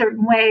a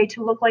certain way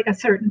to look like a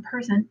certain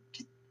person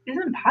just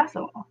isn't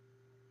possible.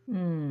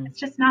 Mm. It's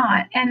just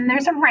not. And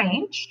there's a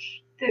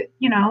range that,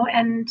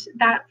 and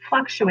that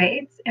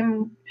fluctuates.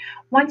 And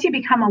once you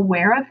become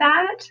aware of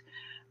that,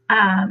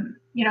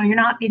 you're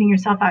not beating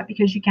yourself up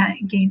because you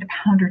gained a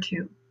pound or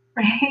two,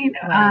 right?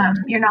 Right.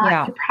 You're not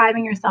Yeah.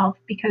 depriving yourself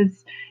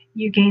because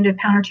you gained a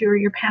pound or two, or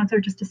your pants are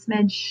just a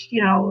smidge,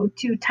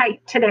 too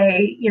tight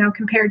today,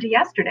 compared to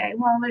yesterday.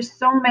 Well, there's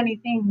so many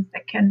things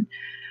that can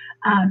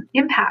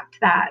impact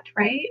that,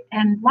 right?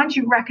 And once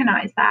you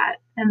recognize that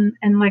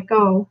and let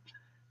go,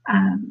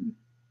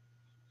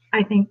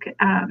 I think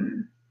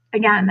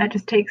again, that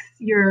just takes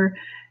your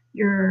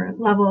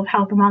level of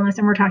health and wellness,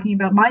 and we're talking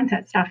about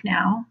mindset stuff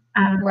now,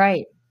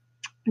 Right.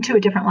 to a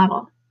different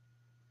level.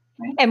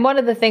 Right? And one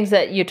of the things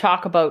that you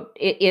talk about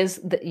is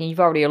that you've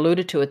already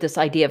alluded to it, this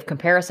idea of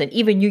comparison.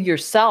 Even you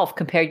yourself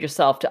compared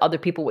yourself to other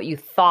people, what you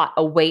thought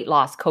a weight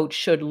loss coach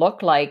should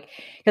look like.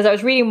 Because I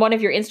was reading one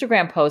of your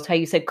Instagram posts, how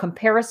you said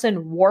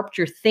comparison warped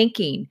your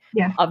thinking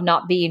Yeah. of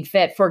not being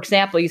fit. For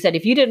example, you said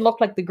if you didn't look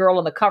like the girl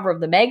on the cover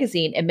of the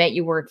magazine, it meant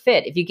you weren't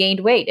fit. If you gained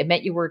weight, it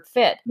meant you weren't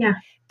fit. Yeah.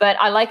 But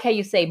I like how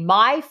you say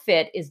my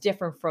fit is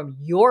different from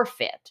your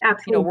fit.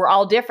 Absolutely. We're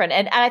all different.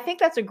 And I think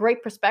that's a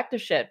great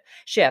perspective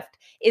shift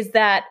is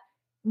that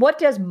what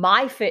does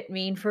my fit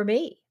mean for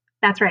me?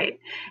 That's right.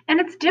 And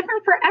it's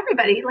different for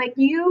everybody. Like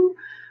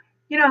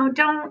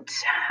don't,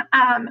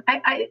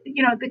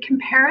 the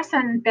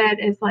comparison bit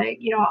is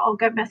like, I'll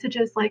get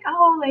messages like,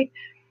 oh, like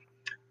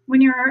when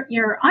you're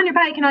on your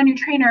bike and on your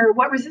trainer,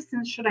 what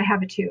resistance should I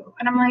have it to?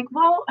 And I'm like,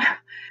 well,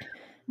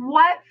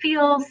 what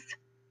feels,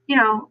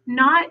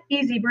 not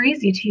easy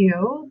breezy to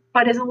you,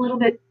 but is a little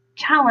bit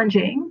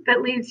challenging,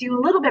 that leaves you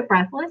a little bit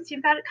breathless.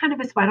 You've got kind of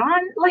a sweat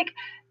on, like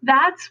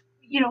that's,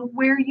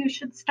 where you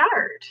should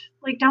start.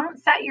 Like, don't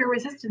set your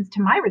resistance to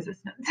my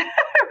resistance,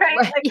 right?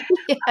 Like,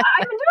 yeah.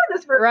 I've been doing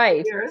this for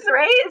years,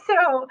 right?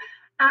 So,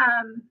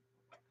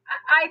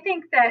 I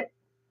think that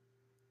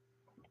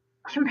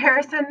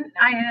comparison,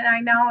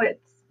 I know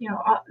it's,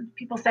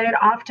 people say it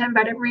often,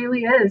 but it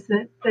really is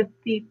the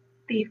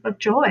thief of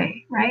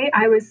joy, right?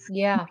 I was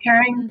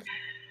comparing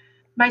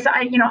myself,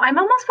 I'm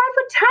almost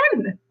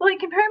 5'10", like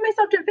comparing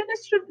myself to a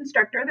fitness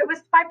instructor that was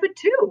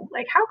 5'2".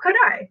 Like, how could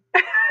I?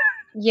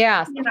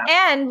 Yes.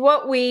 And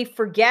what we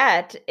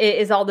forget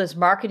is all this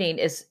marketing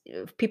is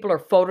people are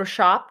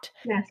photoshopped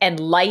and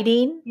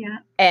lighting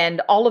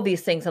and all of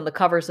these things on the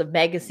covers of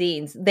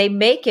magazines. They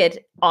make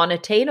it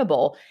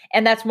unattainable.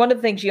 And that's one of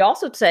the things you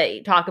also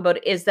talk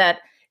about is that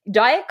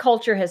diet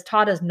culture has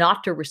taught us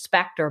not to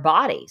respect our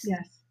bodies.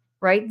 Yes.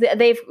 Right.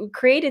 They've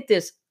created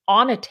this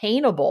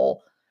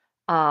unattainable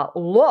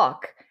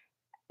look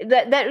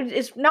that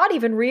is not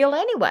even real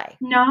anyway.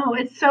 No,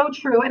 it's so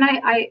true. And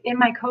I in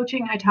my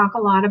coaching, I talk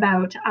a lot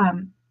about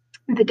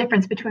the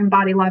difference between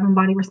body love and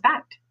body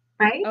respect,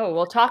 right? Oh,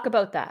 we'll talk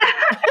about that.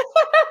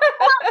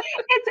 Well,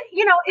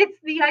 it's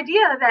the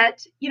idea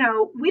that,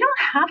 we don't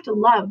have to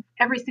love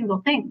every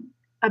single thing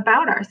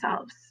about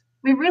ourselves.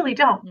 We really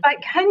don't.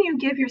 But can you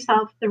give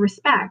yourself the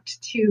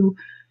respect to,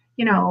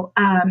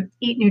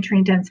 eat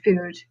nutrient-dense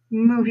food,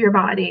 move your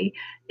body,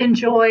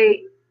 enjoy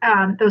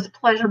those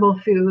pleasurable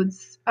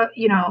foods,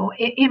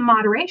 in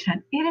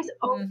moderation? It is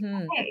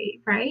okay,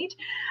 right?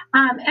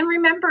 And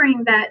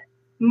remembering that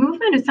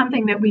movement is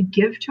something that we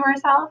give to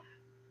ourselves.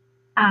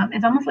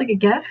 It's almost like a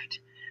gift,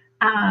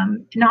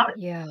 not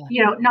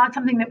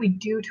something that we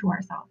do to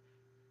ourselves.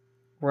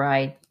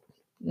 Right.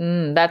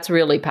 That's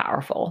really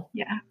powerful.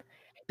 Yeah.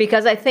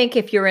 Because I think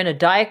if you're in a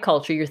diet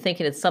culture, you're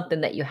thinking it's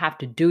something that you have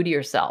to do to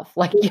yourself.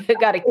 Like you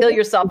got to kill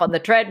yourself on the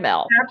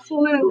treadmill.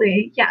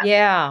 Absolutely. Yeah.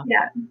 Yeah.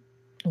 Yeah.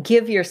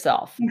 Give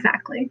yourself.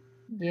 Exactly.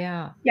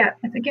 Yeah. Yeah.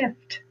 It's a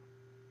gift.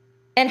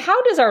 And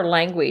how does our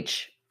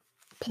language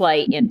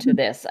play into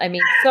this? I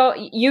mean, so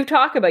you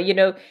talk about,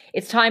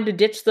 it's time to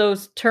ditch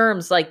those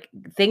terms, like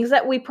things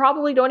that we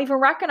probably don't even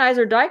recognize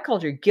are diet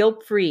culture: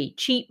 guilt-free,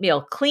 cheat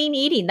meal, clean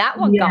eating. That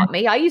one got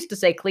me. I used to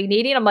say clean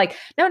eating. I'm like,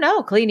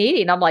 no, clean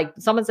eating. I'm like,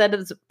 someone said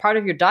it's part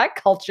of your diet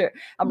culture.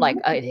 I'm like,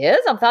 it is?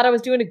 I thought I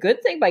was doing a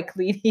good thing by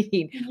clean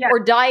eating or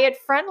diet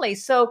friendly.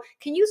 So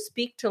can you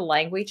speak to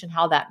language and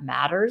how that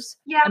matters?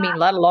 Yeah. I mean,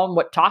 let alone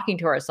what talking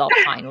to ourselves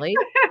kindly.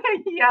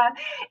 Yeah,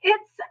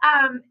 it's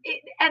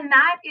and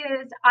that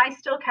is, I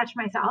still catch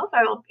myself.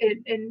 I will,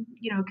 in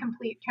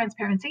complete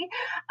transparency.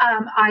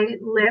 I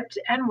lived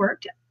and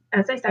worked,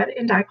 as I said,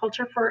 in diet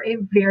culture for a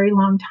very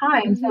long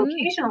time. So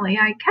occasionally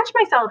I catch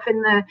myself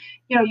in the,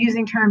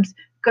 using terms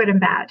good and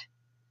bad.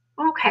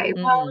 Okay,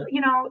 well,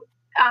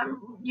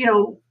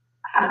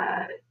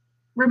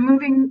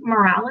 removing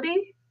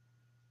morality,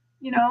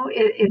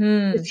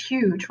 it's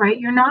huge, right?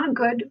 You're not a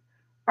good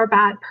or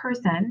bad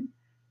person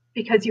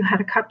because you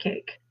had a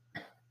cupcake.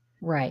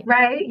 Right.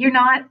 Right. You're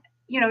not,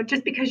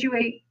 just because you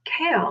ate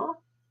kale,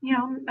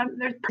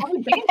 there's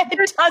probably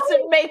it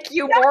doesn't make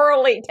you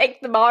morally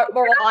take the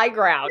moral high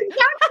ground.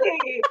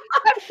 Exactly.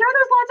 I'm sure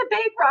there's lots of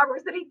bank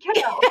robbers that eat kale,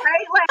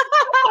 right? Like,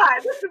 come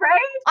on, right?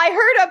 I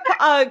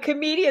heard a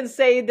comedian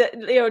say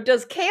that,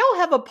 does kale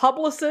have a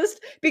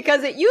publicist?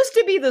 Because it used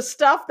to be the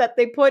stuff that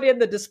they put in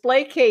the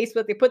display case,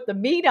 but they put the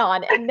meat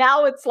on, and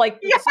now it's like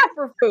the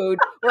superfood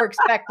we're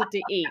expected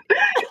to eat.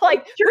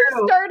 Like,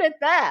 who started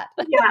that?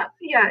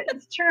 Yeah,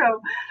 it's true.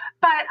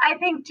 But I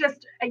think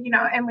just,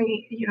 and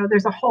we,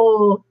 there's a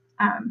whole,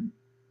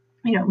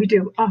 we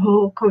do a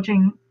whole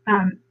coaching,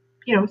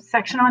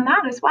 section on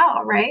that as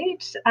well,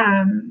 right?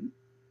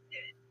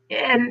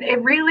 and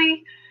it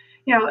really,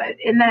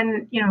 and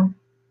then,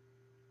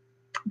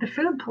 the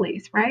food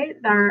police, right?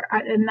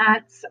 And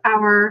that's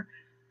our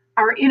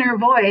inner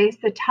voice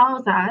that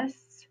tells us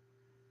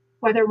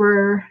whether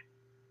we're,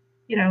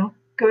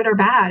 good or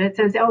bad. It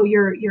says, oh,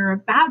 you're a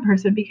bad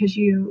person because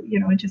you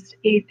just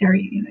ate there.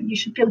 You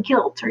should feel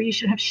guilt, or you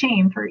should have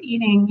shame for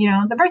eating,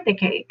 the birthday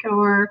cake,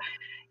 or,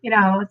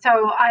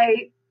 so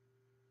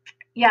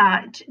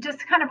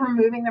just kind of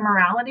removing the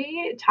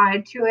morality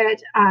tied to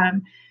it.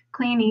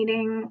 Clean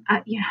eating,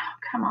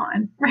 come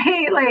on,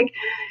 right? Like,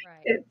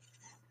 Right. it's,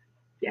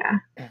 yeah.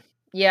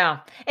 Yeah.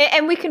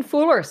 And we can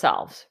fool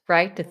ourselves,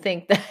 right? To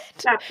think that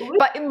Absolutely.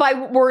 but by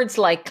words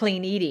like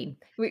clean eating.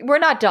 We're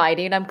not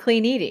dieting, I'm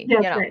clean eating,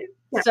 That's right.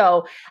 Yeah.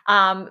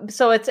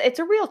 So it's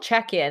a real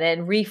check-in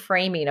and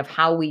reframing of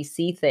how we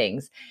see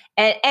things.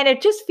 And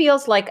it just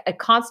feels like a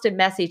constant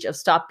message of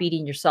stop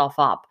beating yourself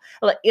up.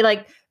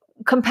 Like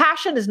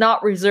compassion is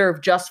not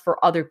reserved just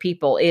for other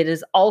people. It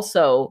is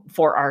also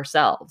for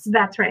ourselves.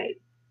 That's right.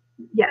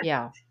 Yes.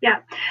 Yeah.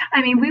 Yeah.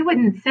 I mean, we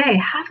wouldn't say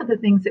half of the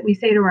things that we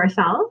say to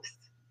ourselves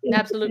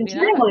Absolutely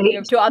not.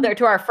 internally.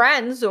 To our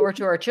friends or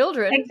to our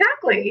children.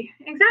 Exactly.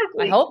 I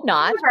Exactly. hope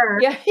not. Never.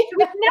 Yeah.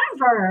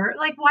 Never.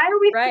 Like, why are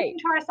we Right. speaking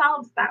to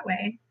ourselves that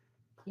way?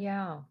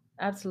 Yeah,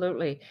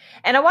 absolutely.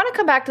 And I want to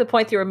come back to the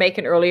point that you were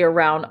making earlier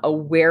around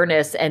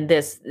awareness and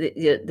this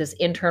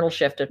internal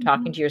shift of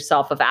talking Mhm. to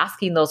yourself, of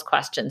asking those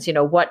questions,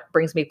 what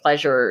brings me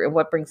pleasure and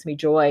what brings me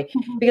joy?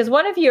 Mhm. Because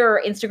one of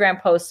your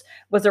Instagram posts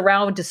was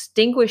around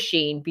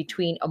distinguishing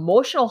between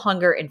emotional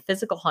hunger and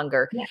physical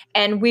hunger. Yeah.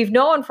 And we've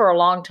known for a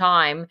long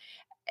time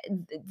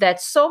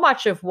that so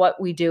much of what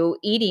we do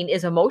eating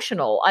is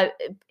emotional. I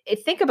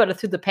think about it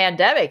through the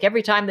pandemic.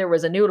 Every time there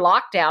was a new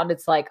lockdown,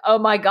 it's like, oh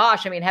my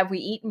gosh, I mean, have we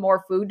eaten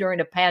more food during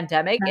a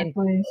pandemic and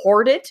Exactly.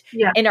 hoard it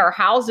Yeah. in our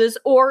houses?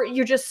 Or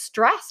you're just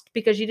stressed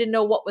because you didn't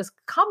know what was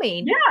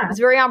coming. It Yeah. was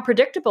very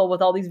unpredictable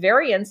with all these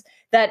variants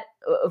that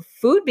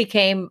food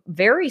became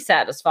very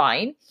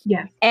satisfying.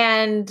 Yes.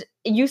 And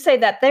you say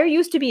that there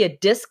used to be a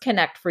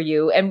disconnect for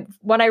you. And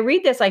when I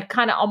read this, I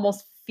kind of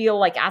almost feel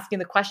like asking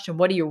the question,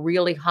 what are you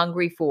really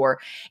hungry for?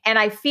 And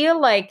I feel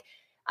like,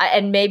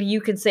 and maybe you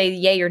can say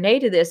yay or nay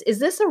to this, is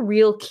this a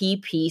real key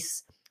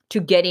piece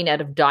to getting out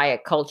of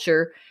diet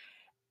culture?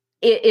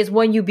 It is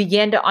when you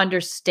begin to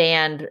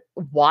understand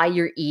why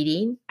you're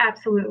eating.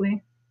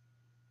 Absolutely.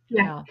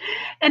 Yeah. Yeah.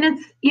 And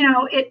it's,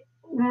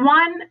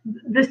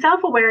 the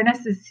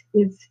self-awareness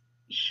is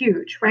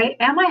huge, right?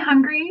 Am I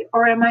hungry,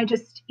 or am I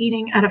just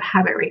eating out of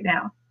habit right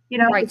now?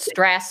 Right.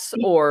 Stress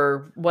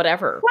or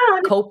whatever.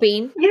 Well,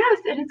 Coping.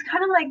 yes, and it's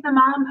kind of like the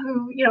mom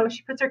who,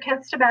 she puts her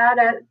kids to bed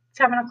at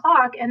 7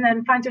 o'clock and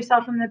then finds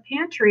herself in the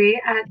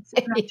pantry at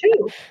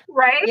 7:02,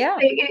 right? Yeah.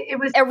 It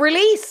was A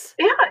release.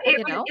 yeah.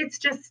 It's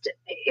just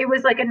it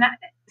was like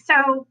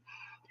so.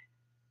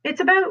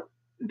 It's about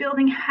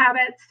building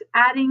habits,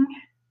 adding.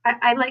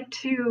 I like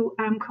to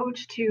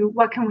coach to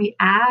what can we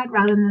add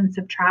rather than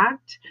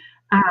subtract.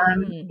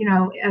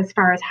 As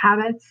far as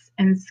habits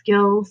and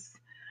skills.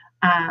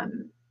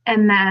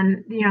 And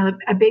then,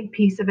 a big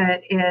piece of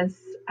it is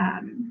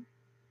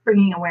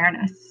bringing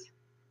awareness.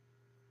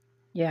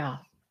 Yeah.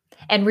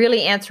 And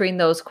really answering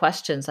those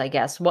questions, I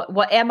guess.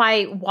 Why am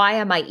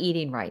I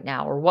eating right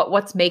now? Or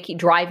what's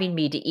driving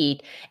me to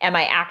eat? Am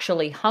I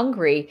actually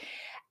hungry?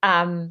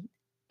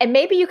 And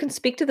maybe you can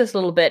speak to this a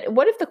little bit.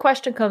 What if the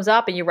question comes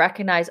up and you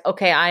recognize,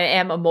 okay, I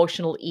am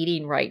emotional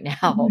eating right now.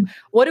 Mm-hmm.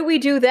 What do we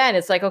do then?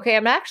 It's like, okay,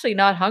 I'm actually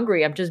not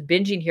hungry. I'm just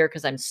binging here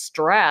because I'm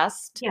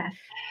stressed. Yes.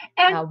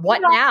 And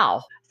What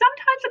now?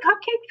 Sometimes a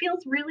cupcake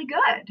feels really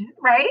good,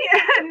 right?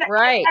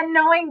 Right. And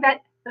knowing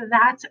that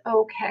that's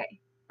okay,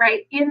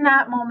 right? In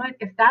that moment,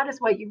 if that is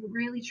what you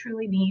really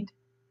truly need,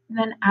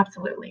 then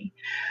absolutely.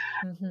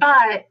 Mm-hmm.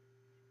 But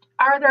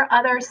are there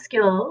other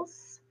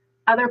skills,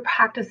 other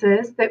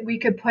practices that we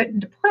could put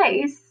into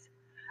place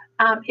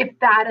if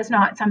that is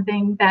not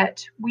something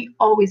that we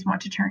always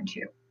want to turn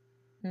to?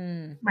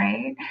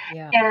 Right?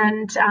 Yeah.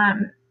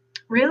 And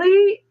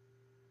really,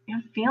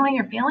 feeling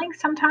your feelings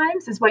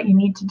sometimes is what you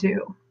need to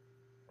do.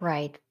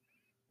 Right.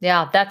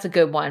 Yeah, that's a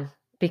good one.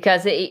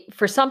 Because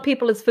for some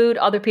people it's food,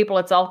 other people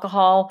it's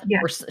alcohol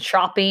or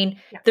shopping.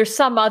 Yeah. There's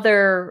some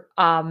other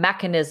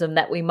mechanism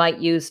that we might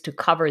use to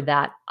cover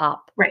that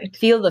up. Right.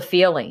 Feel the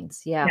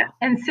feelings. Yeah.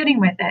 And sitting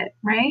with it,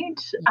 right?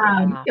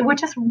 Yeah.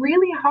 Which is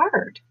really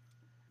hard.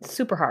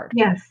 Super hard.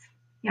 Yes.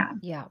 Yeah.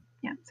 Yeah.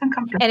 Yeah. It's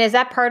uncomfortable. And is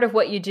that part of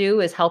what you do,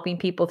 is helping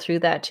people through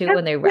that too,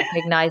 when they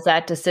recognize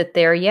that, to sit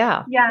there?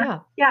 Yeah. Yeah.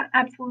 Yeah,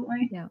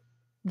 absolutely. Yeah.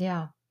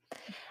 Yeah.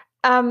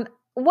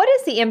 What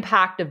is the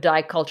impact of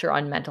diet culture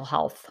on mental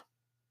health?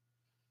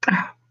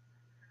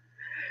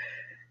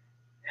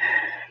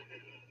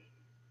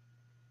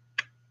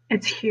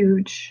 It's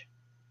huge.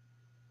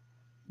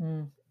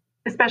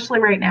 Especially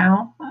right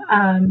now.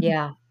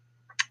 Yeah.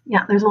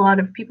 Yeah, there's a lot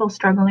of people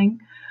struggling.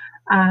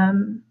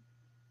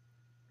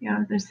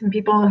 There's some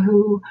people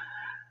who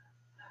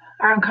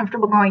are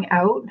uncomfortable going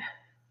out.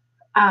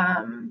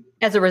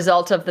 As a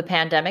result of the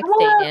pandemic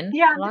staying well, in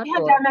yeah, a the lot,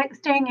 or pandemic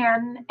staying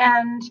in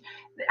and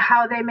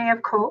how they may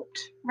have coped,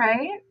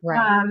 right?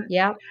 right?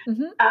 Yeah.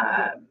 Hmm.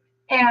 Uh,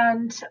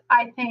 and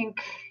I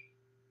think,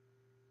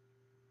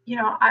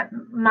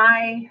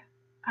 my,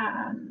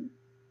 um,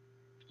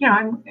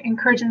 I'm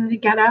encouraging them to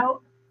get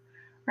out,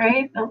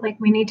 right? Like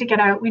we need to get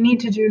out. We need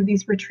to do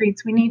these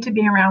retreats. We need to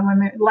be around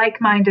women,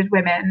 like-minded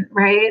women,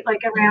 right?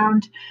 Like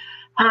around,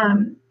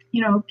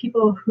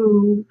 people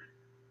who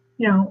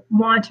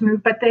want to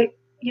move, but they,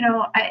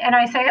 and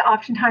I say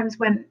oftentimes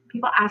when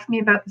people ask me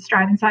about the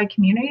Strive Inside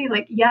community,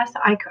 like, yes,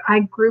 I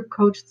group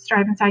coach the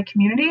Strive Inside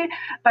community,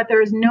 but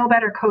there is no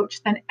better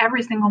coach than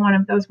every single one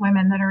of those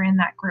women that are in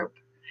that group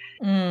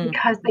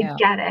because they Yeah.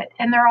 get it.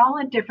 And they're all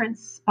at different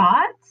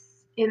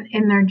spots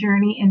in their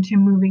journey into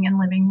moving and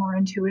living more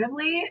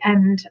intuitively.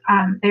 And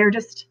they're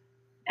just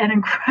an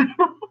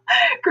incredible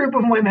group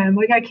of women.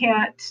 Like I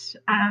can't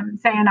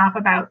say enough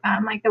about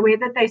them. Like the way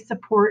that they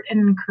support and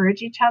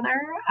encourage each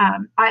other.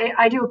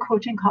 I do a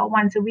coaching call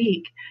once a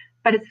week,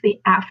 but it's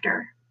the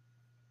after,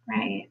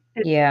 right?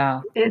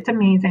 Yeah. It's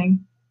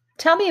amazing.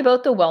 Tell me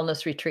about the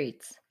wellness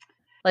retreats.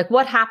 Like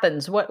what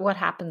happens? What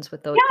happens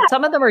with those? Yeah.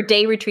 Some of them are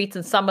day retreats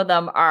and some of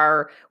them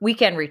are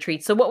weekend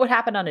retreats. So what would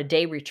happen on a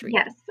day retreat?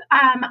 Yes.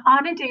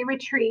 On a day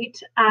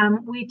retreat,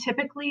 we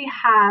typically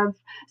have.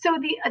 So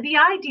the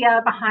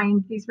idea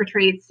behind these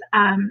retreats,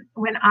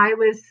 when I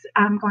was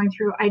going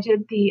through, I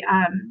did the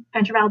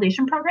venture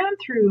validation program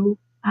through.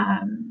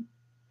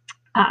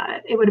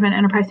 It would have been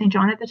Enterprise St.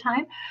 John at the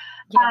time.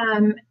 Yeah.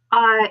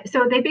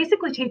 So they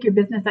basically take your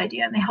business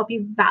idea and they help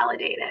you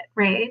validate it,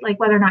 right? Like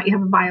whether or not you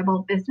have a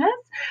viable business.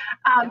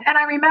 Yeah. And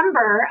I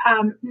remember,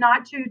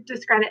 not to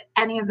discredit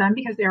any of them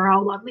because they were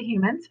all lovely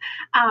humans,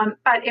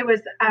 but it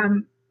was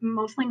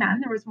mostly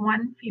men. There was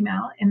one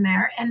female in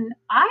there, and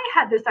I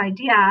had this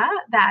idea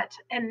that,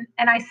 and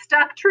I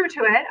stuck true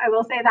to it. I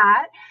will say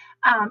that.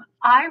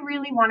 I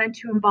really wanted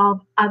to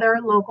involve other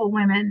local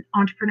women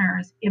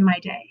entrepreneurs in my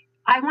day.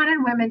 I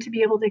wanted women to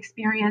be able to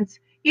experience,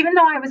 even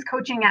though I was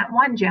coaching at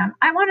one gym,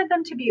 I wanted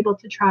them to be able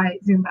to try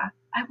Zumba.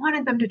 I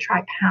wanted them to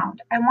try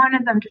Pound. I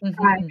wanted them to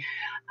try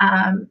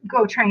Hmm.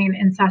 Go Train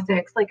in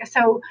Sussex. Like,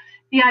 so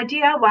the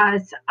idea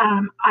was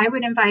I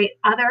would invite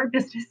other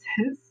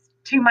businesses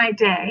to my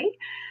day,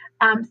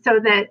 so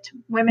that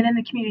women in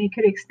the community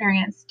could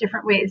experience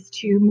different ways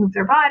to move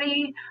their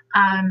body,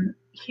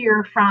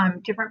 hear from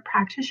different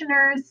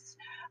practitioners,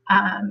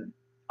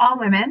 all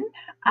women.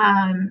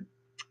 Um,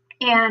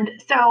 and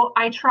so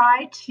I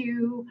try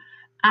to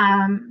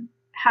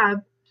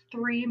have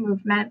 3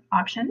 movement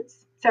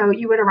options. So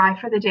you would arrive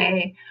for the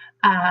day.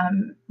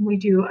 We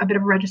do a bit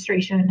of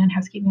registration and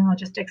housekeeping,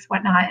 logistics,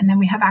 whatnot, and then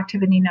we have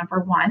activity number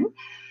 1.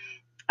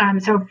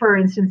 So, for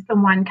instance, the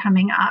one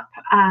coming up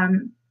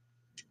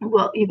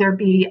will either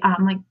be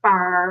like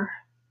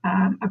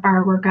a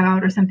bar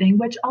workout or something,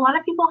 which a lot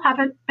of people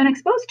haven't been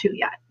exposed to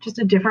yet, just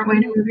a different way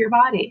to move your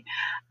body.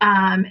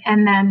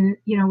 And then,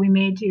 we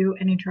may do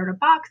an intro to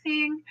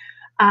boxing.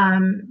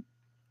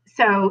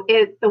 So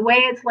the way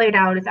it's laid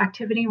out is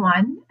activity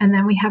 1, and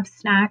then we have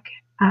snack,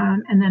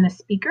 and then a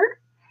speaker.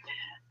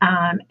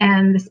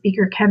 And the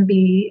speaker can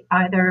be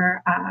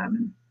either,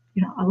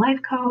 a life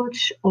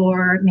coach,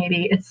 or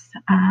maybe it's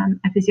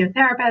a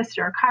physiotherapist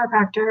or a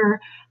chiropractor.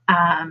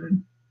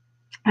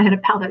 I had a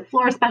pelvic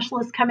floor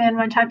specialist come in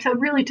one time. So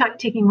really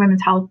taking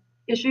women's health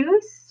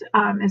issues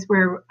is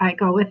where I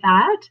go with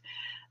that.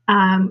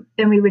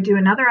 Then we would do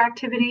another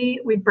activity.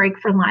 We'd break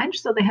for lunch,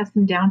 so they have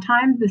some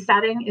downtime. The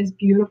setting is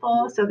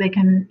beautiful, so they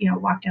can,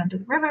 walk down to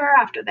the river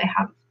after they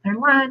have their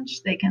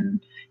lunch. They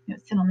can,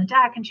 sit on the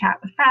deck and chat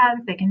with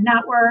friends. They can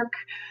network.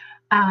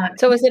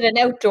 So is it an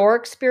outdoor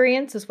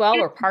experience as well, It,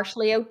 or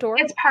partially outdoor?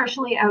 it's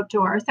partially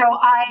outdoor. So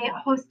I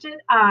hosted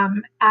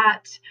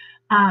at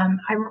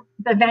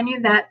the venue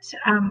that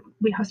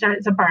we host at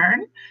is a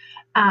barn,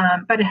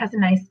 but it has a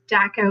nice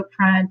deck out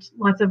front,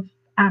 lots of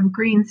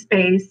green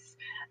space.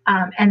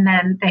 And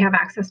then they have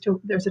access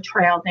to, there's a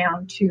trail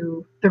down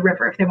to the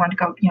river if they want to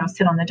go,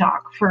 sit on the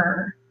dock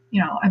for,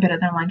 a bit of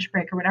their lunch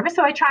break or whatever.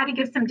 So I try to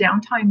give some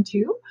downtime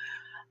too.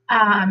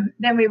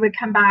 Then we would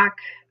come back,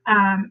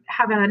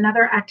 have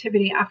another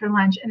activity after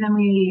lunch, and then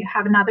we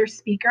have another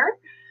speaker.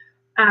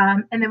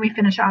 And then we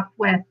finish off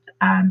with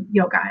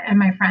yoga. And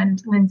my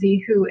friend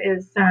Lindsay, who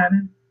is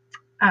an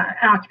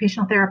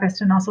occupational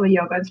therapist and also a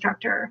yoga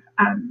instructor,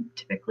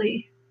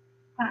 typically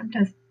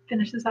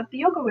finishes up the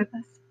yoga with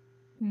us.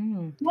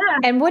 Mm. Yeah.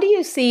 And what do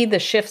you see the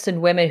shifts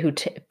in women who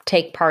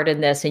take part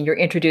in this, and you're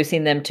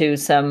introducing them to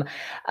some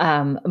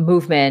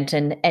movement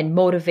and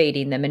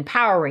motivating them,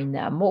 empowering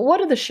them? What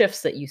are the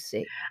shifts that you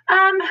see?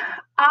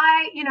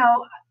 I,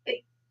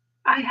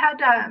 I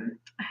had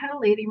a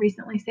lady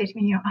recently say to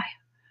me,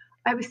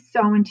 I was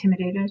so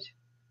intimidated.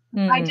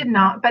 I did Mm.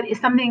 not, but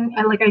it's something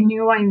like I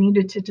knew I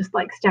needed to just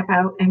like step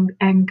out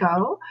and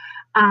go.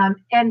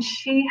 And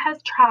she has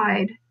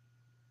tried,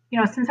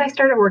 since I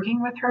started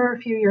working with her a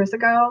few years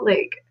ago,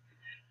 like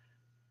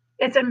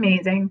it's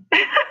amazing.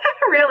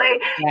 Really.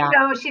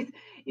 Yeah. She's,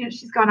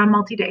 she's gone on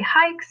multi-day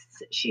hikes.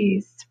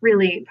 She's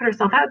really put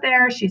herself out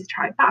there. She's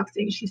tried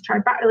boxing. She's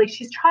tried, like,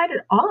 she's tried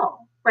it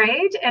all.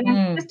 Right. And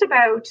it's just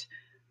about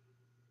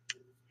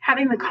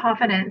having the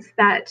confidence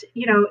that,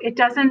 it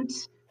doesn't,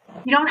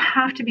 you don't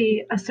have to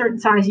be a certain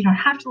size. You don't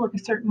have to look a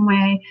certain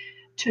way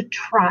to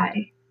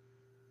try.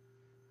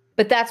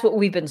 But that's what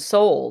we've been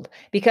sold,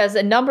 because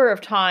a number of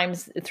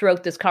times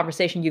throughout this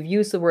conversation, you've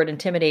used the word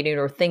intimidating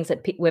or things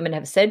that women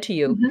have said to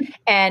you. Mm-hmm.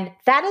 And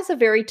that is a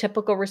very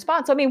typical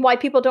response. I mean, why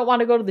people don't want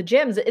to go to the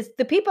gyms is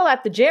the people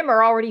at the gym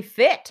are already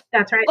fit.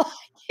 That's right.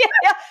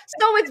 Yeah.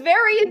 So it's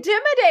very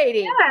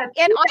intimidating.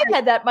 Yeah, and I've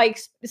had that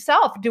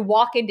myself, to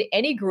walk into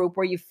any group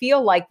where you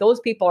feel like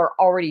those people are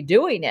already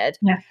doing it.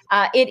 Yes.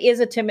 It is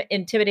an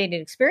intimidating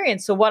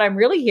experience. So what I'm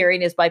really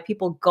hearing is, by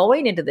people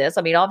going into this,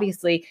 I mean,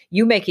 obviously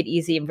you make it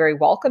easy and very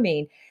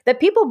welcoming, that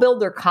people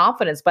build their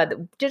confidence by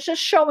just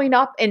showing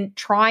up and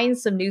trying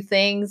some new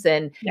things.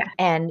 And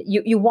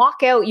you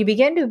walk out, you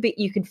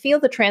can feel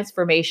the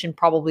transformation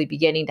probably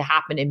beginning to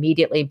happen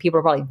immediately. And people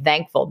are probably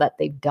thankful that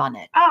they've done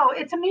it. Oh,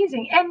 it's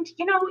amazing. And,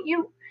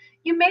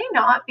 you may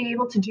not be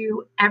able to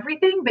do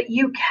everything, but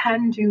you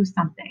can do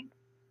something.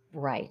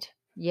 Right.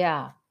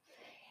 Yeah.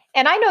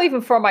 And I know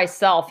even for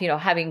myself,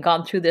 having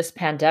gone through this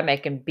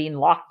pandemic and being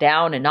locked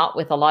down and not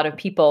with a lot of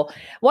people,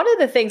 one of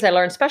the things I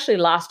learned, especially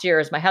last year,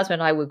 is my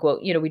husband and I would go,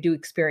 we do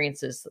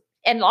experiences,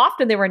 and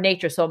often they were in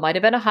nature. So it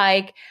might've been a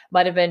hike,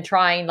 might've been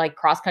trying like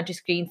cross-country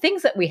skiing,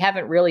 things that we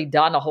haven't really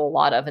done a whole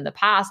lot of in the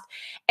past.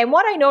 And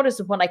what I noticed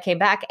when I came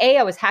back,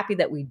 I was happy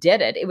that we did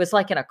it. It was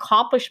like an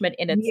accomplishment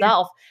in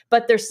itself,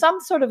 but there's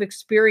some sort of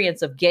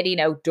experience of getting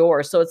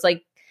outdoors. So it's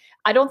like,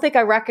 I don't think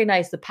I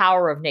recognize the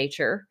power of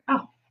nature.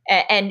 Oh.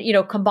 And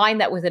combine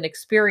that with an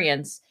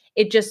experience,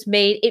 it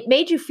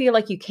made you feel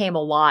like you came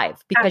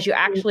alive, because you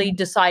actually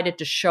decided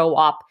to show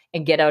up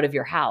and get out of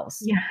your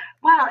house. Yeah.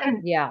 Well,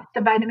 and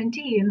the vitamin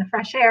D and the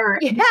fresh air.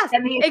 Yes.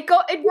 And it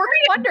works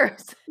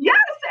wonders. Yes.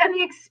 And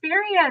the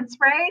experience,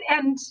 right?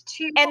 And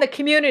the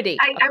community.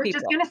 I was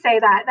just going to say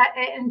that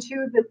and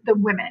to the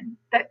women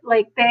that,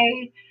 like,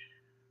 they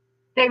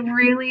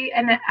really,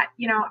 and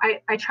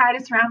I try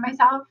to surround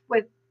myself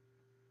with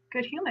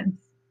good humans.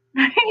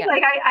 Right? Yeah.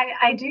 Like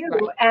I do.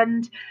 Right.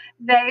 And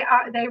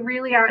they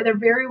really are, they're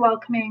very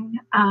welcoming.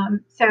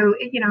 So,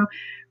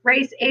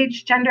 race,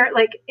 age, gender,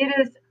 like, it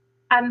is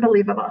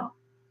unbelievable.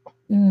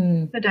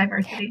 The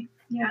diversity.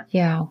 Yeah.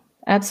 Yeah,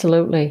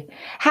 absolutely.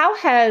 How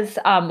has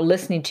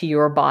listening to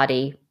your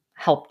body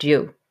helped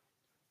you?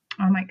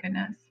 Oh my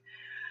goodness.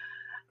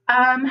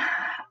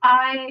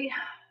 I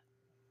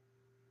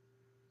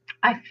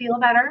feel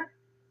better.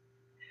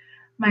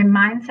 My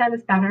mindset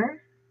is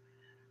better.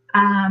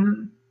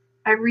 I'm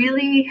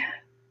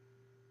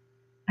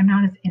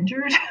not as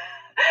injured.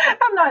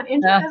 I'm not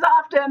injured as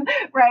often,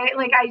 right?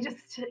 Like,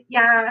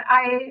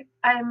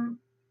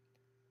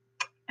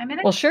 I'm in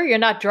a... Well, sure, you're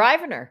not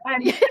driving her.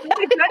 I'm in a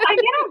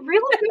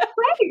really good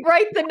place.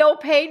 Right, the no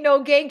pain,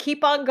 no gain,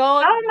 keep on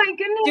going. Oh my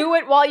goodness. Do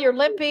it while you're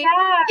limping.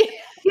 Yeah.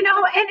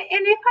 And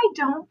if I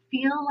don't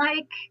feel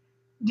like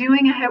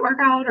doing a HIIT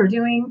workout or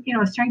doing,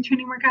 a strength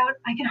training workout,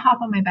 I can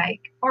hop on my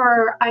bike,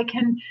 or I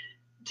can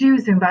do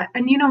Zumba.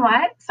 And you know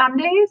what? Some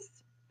days,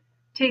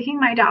 taking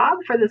my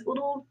dog for this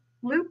little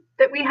loop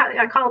that we have,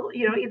 I call,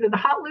 either the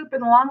hot loop or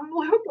the long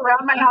loop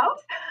around my house.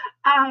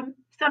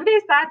 Some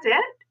days that's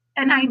it.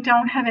 And I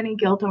don't have any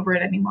guilt over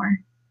it anymore,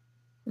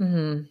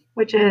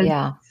 which is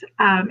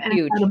an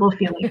incredible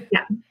feeling.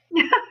 Yeah.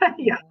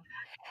 Yeah.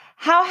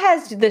 How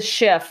has the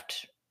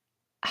shift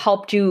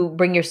helped you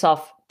bring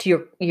yourself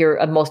to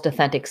your most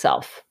authentic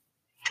self?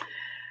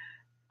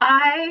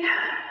 I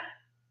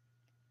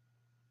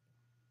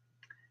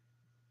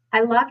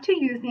love to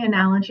use the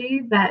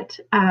analogy that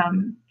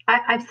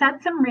I've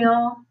set some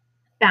real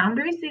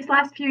boundaries these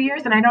last few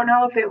years, and I don't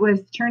know if it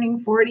was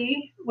turning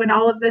 40 when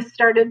all of this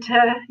started to,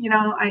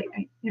 I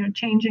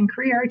change in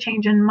career,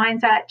 change in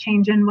mindset,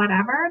 change in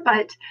whatever.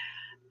 But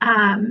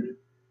I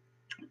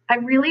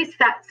really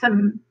set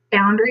some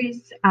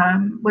boundaries,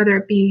 whether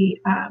it be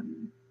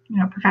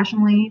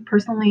professionally,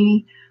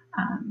 personally,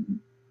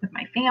 with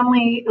my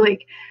family,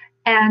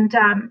 and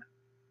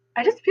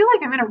I just feel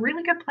like I'm in a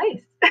really good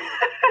place.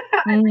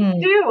 I really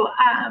do.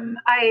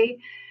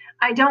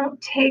 I don't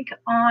take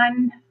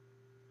on,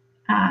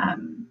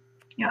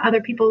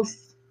 other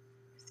people's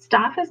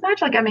stuff as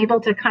much. Like, I'm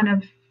able to kind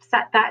of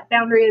set that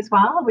boundary as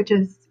well, which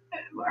is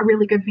a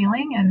really good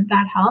feeling, and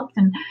that helps.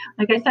 And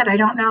like I said, I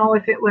don't know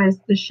if it was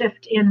the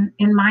shift in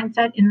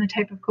mindset in the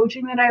type of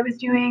coaching that I was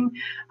doing.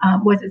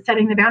 Was it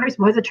setting the boundaries?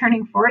 Was it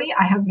turning 40?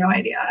 I have no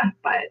idea,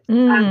 but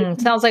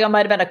sounds like it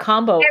might've been a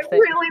combo. It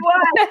really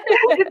was.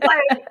 It's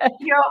like,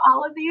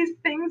 all of these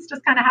things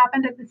just kind of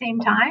happened at the same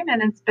time.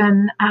 And it's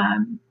been,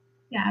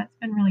 it's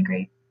been really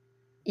great.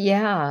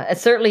 Yeah, I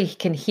certainly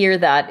can hear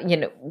that,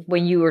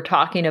 when you were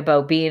talking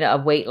about being a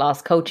weight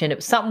loss coach,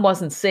 and something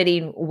wasn't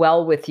sitting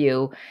well with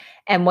you.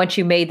 And once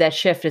you made that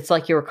shift, it's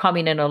like you were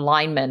coming in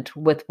alignment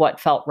with what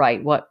felt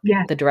right,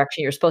 the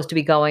direction you're supposed to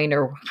be going,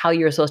 or how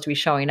you're supposed to be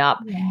showing up.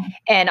 Yeah.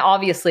 And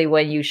obviously,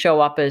 when you show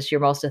up as your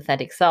most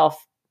authentic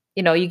self,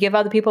 you give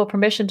other people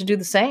permission to do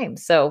the same.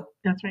 So,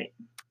 That's right.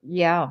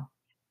 yeah.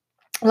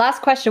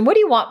 Last question. What do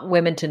you want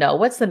women to know?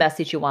 What's the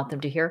message you want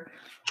them to hear?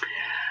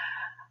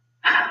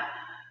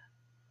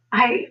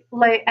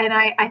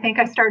 I think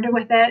I started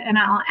with it and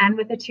I'll end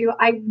with it too.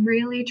 I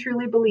really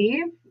truly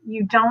believe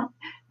you don't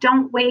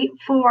wait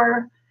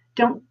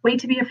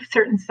to be a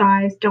certain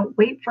size. Don't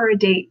wait for a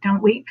date.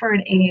 Don't wait for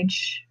an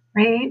age,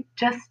 right?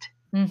 Just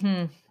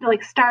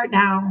like start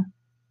now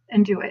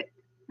and do it,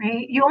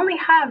 right? You only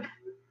have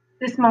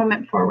this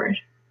moment forward.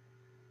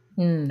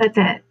 That's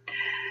it.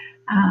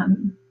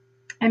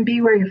 And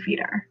be where your feet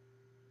are.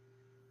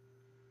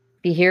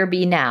 Be here,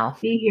 be now.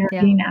 Be here,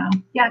 be now.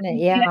 Yeah.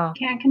 You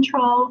can't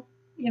control,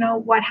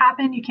 what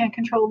happened. You can't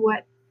control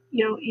what,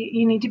 you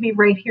need to be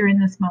right here in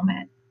this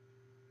moment.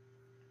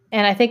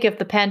 And I think if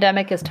the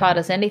pandemic has taught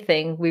us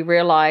anything, we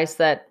realize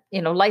that,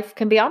 life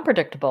can be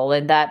unpredictable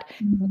and that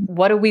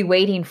what are we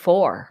waiting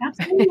for?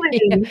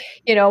 Absolutely.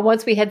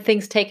 Once we had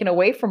things taken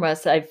away from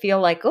us, I feel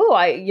like,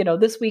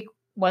 this week,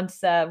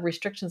 once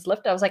restrictions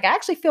lift, I was like, I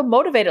actually feel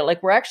motivated.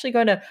 Like we're actually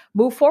going to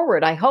move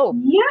forward. I hope.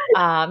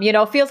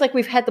 Yes. Feels like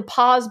we've had the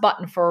pause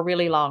button for a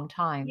really long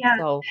time. Yeah.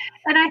 So,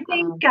 and I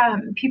think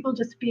people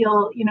just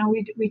feel,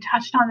 we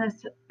touched on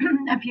this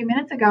a few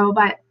minutes ago,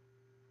 but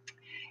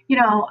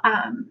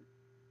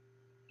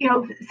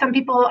some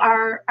people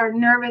are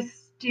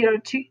nervous,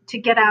 to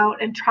get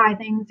out and try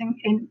things,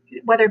 and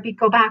whether it be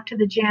go back to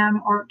the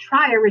gym or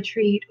try a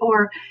retreat,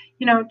 or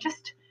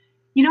just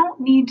you don't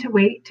need to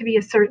wait to be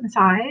a certain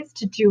size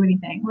to do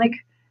anything. Like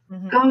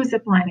go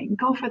ziplining,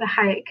 go for the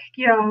hike,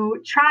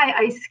 try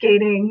ice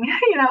skating.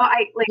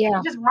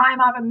 Just rhyme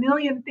off a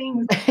million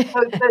things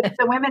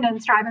the women in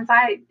Strive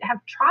Inside have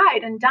tried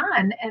and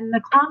done, and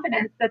the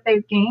confidence that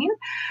they've gained.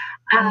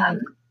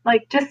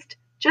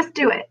 Just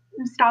do it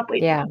and stop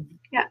waiting.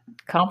 Yeah.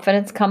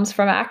 Confidence comes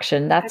from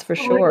action. That's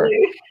Absolutely.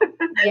 For sure.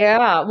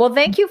 Yeah. Well,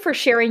 thank you for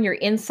sharing your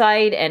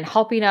insight and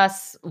helping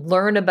us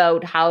learn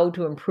about how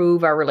to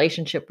improve our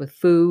relationship with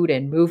food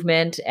and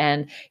movement.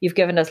 And you've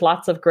given us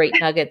lots of great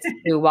nuggets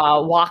to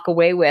walk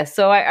away with.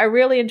 So I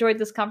really enjoyed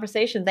this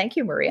conversation. Thank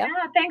you, Maria.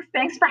 Yeah,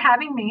 thanks for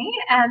having me.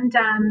 And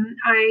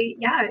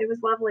it was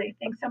lovely.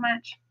 Thanks so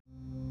much.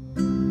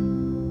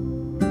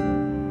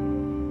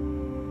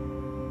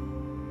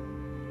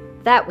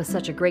 That was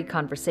such a great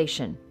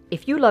conversation.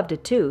 If you loved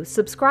it too,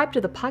 subscribe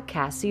to the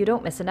podcast so you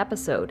don't miss an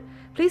episode.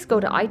 Please go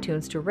to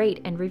iTunes to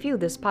rate and review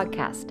this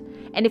podcast.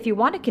 And if you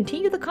want to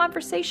continue the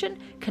conversation,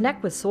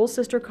 connect with Soul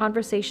Sister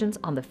Conversations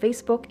on the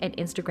Facebook and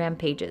Instagram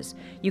pages.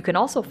 You can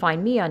also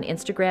find me on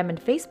Instagram and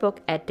Facebook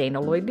at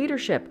Dana Lloyd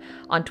Leadership,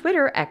 on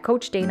Twitter at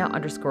Coach Dana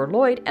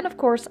 _Lloyd, and of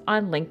course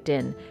on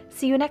LinkedIn.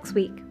 See you next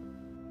week.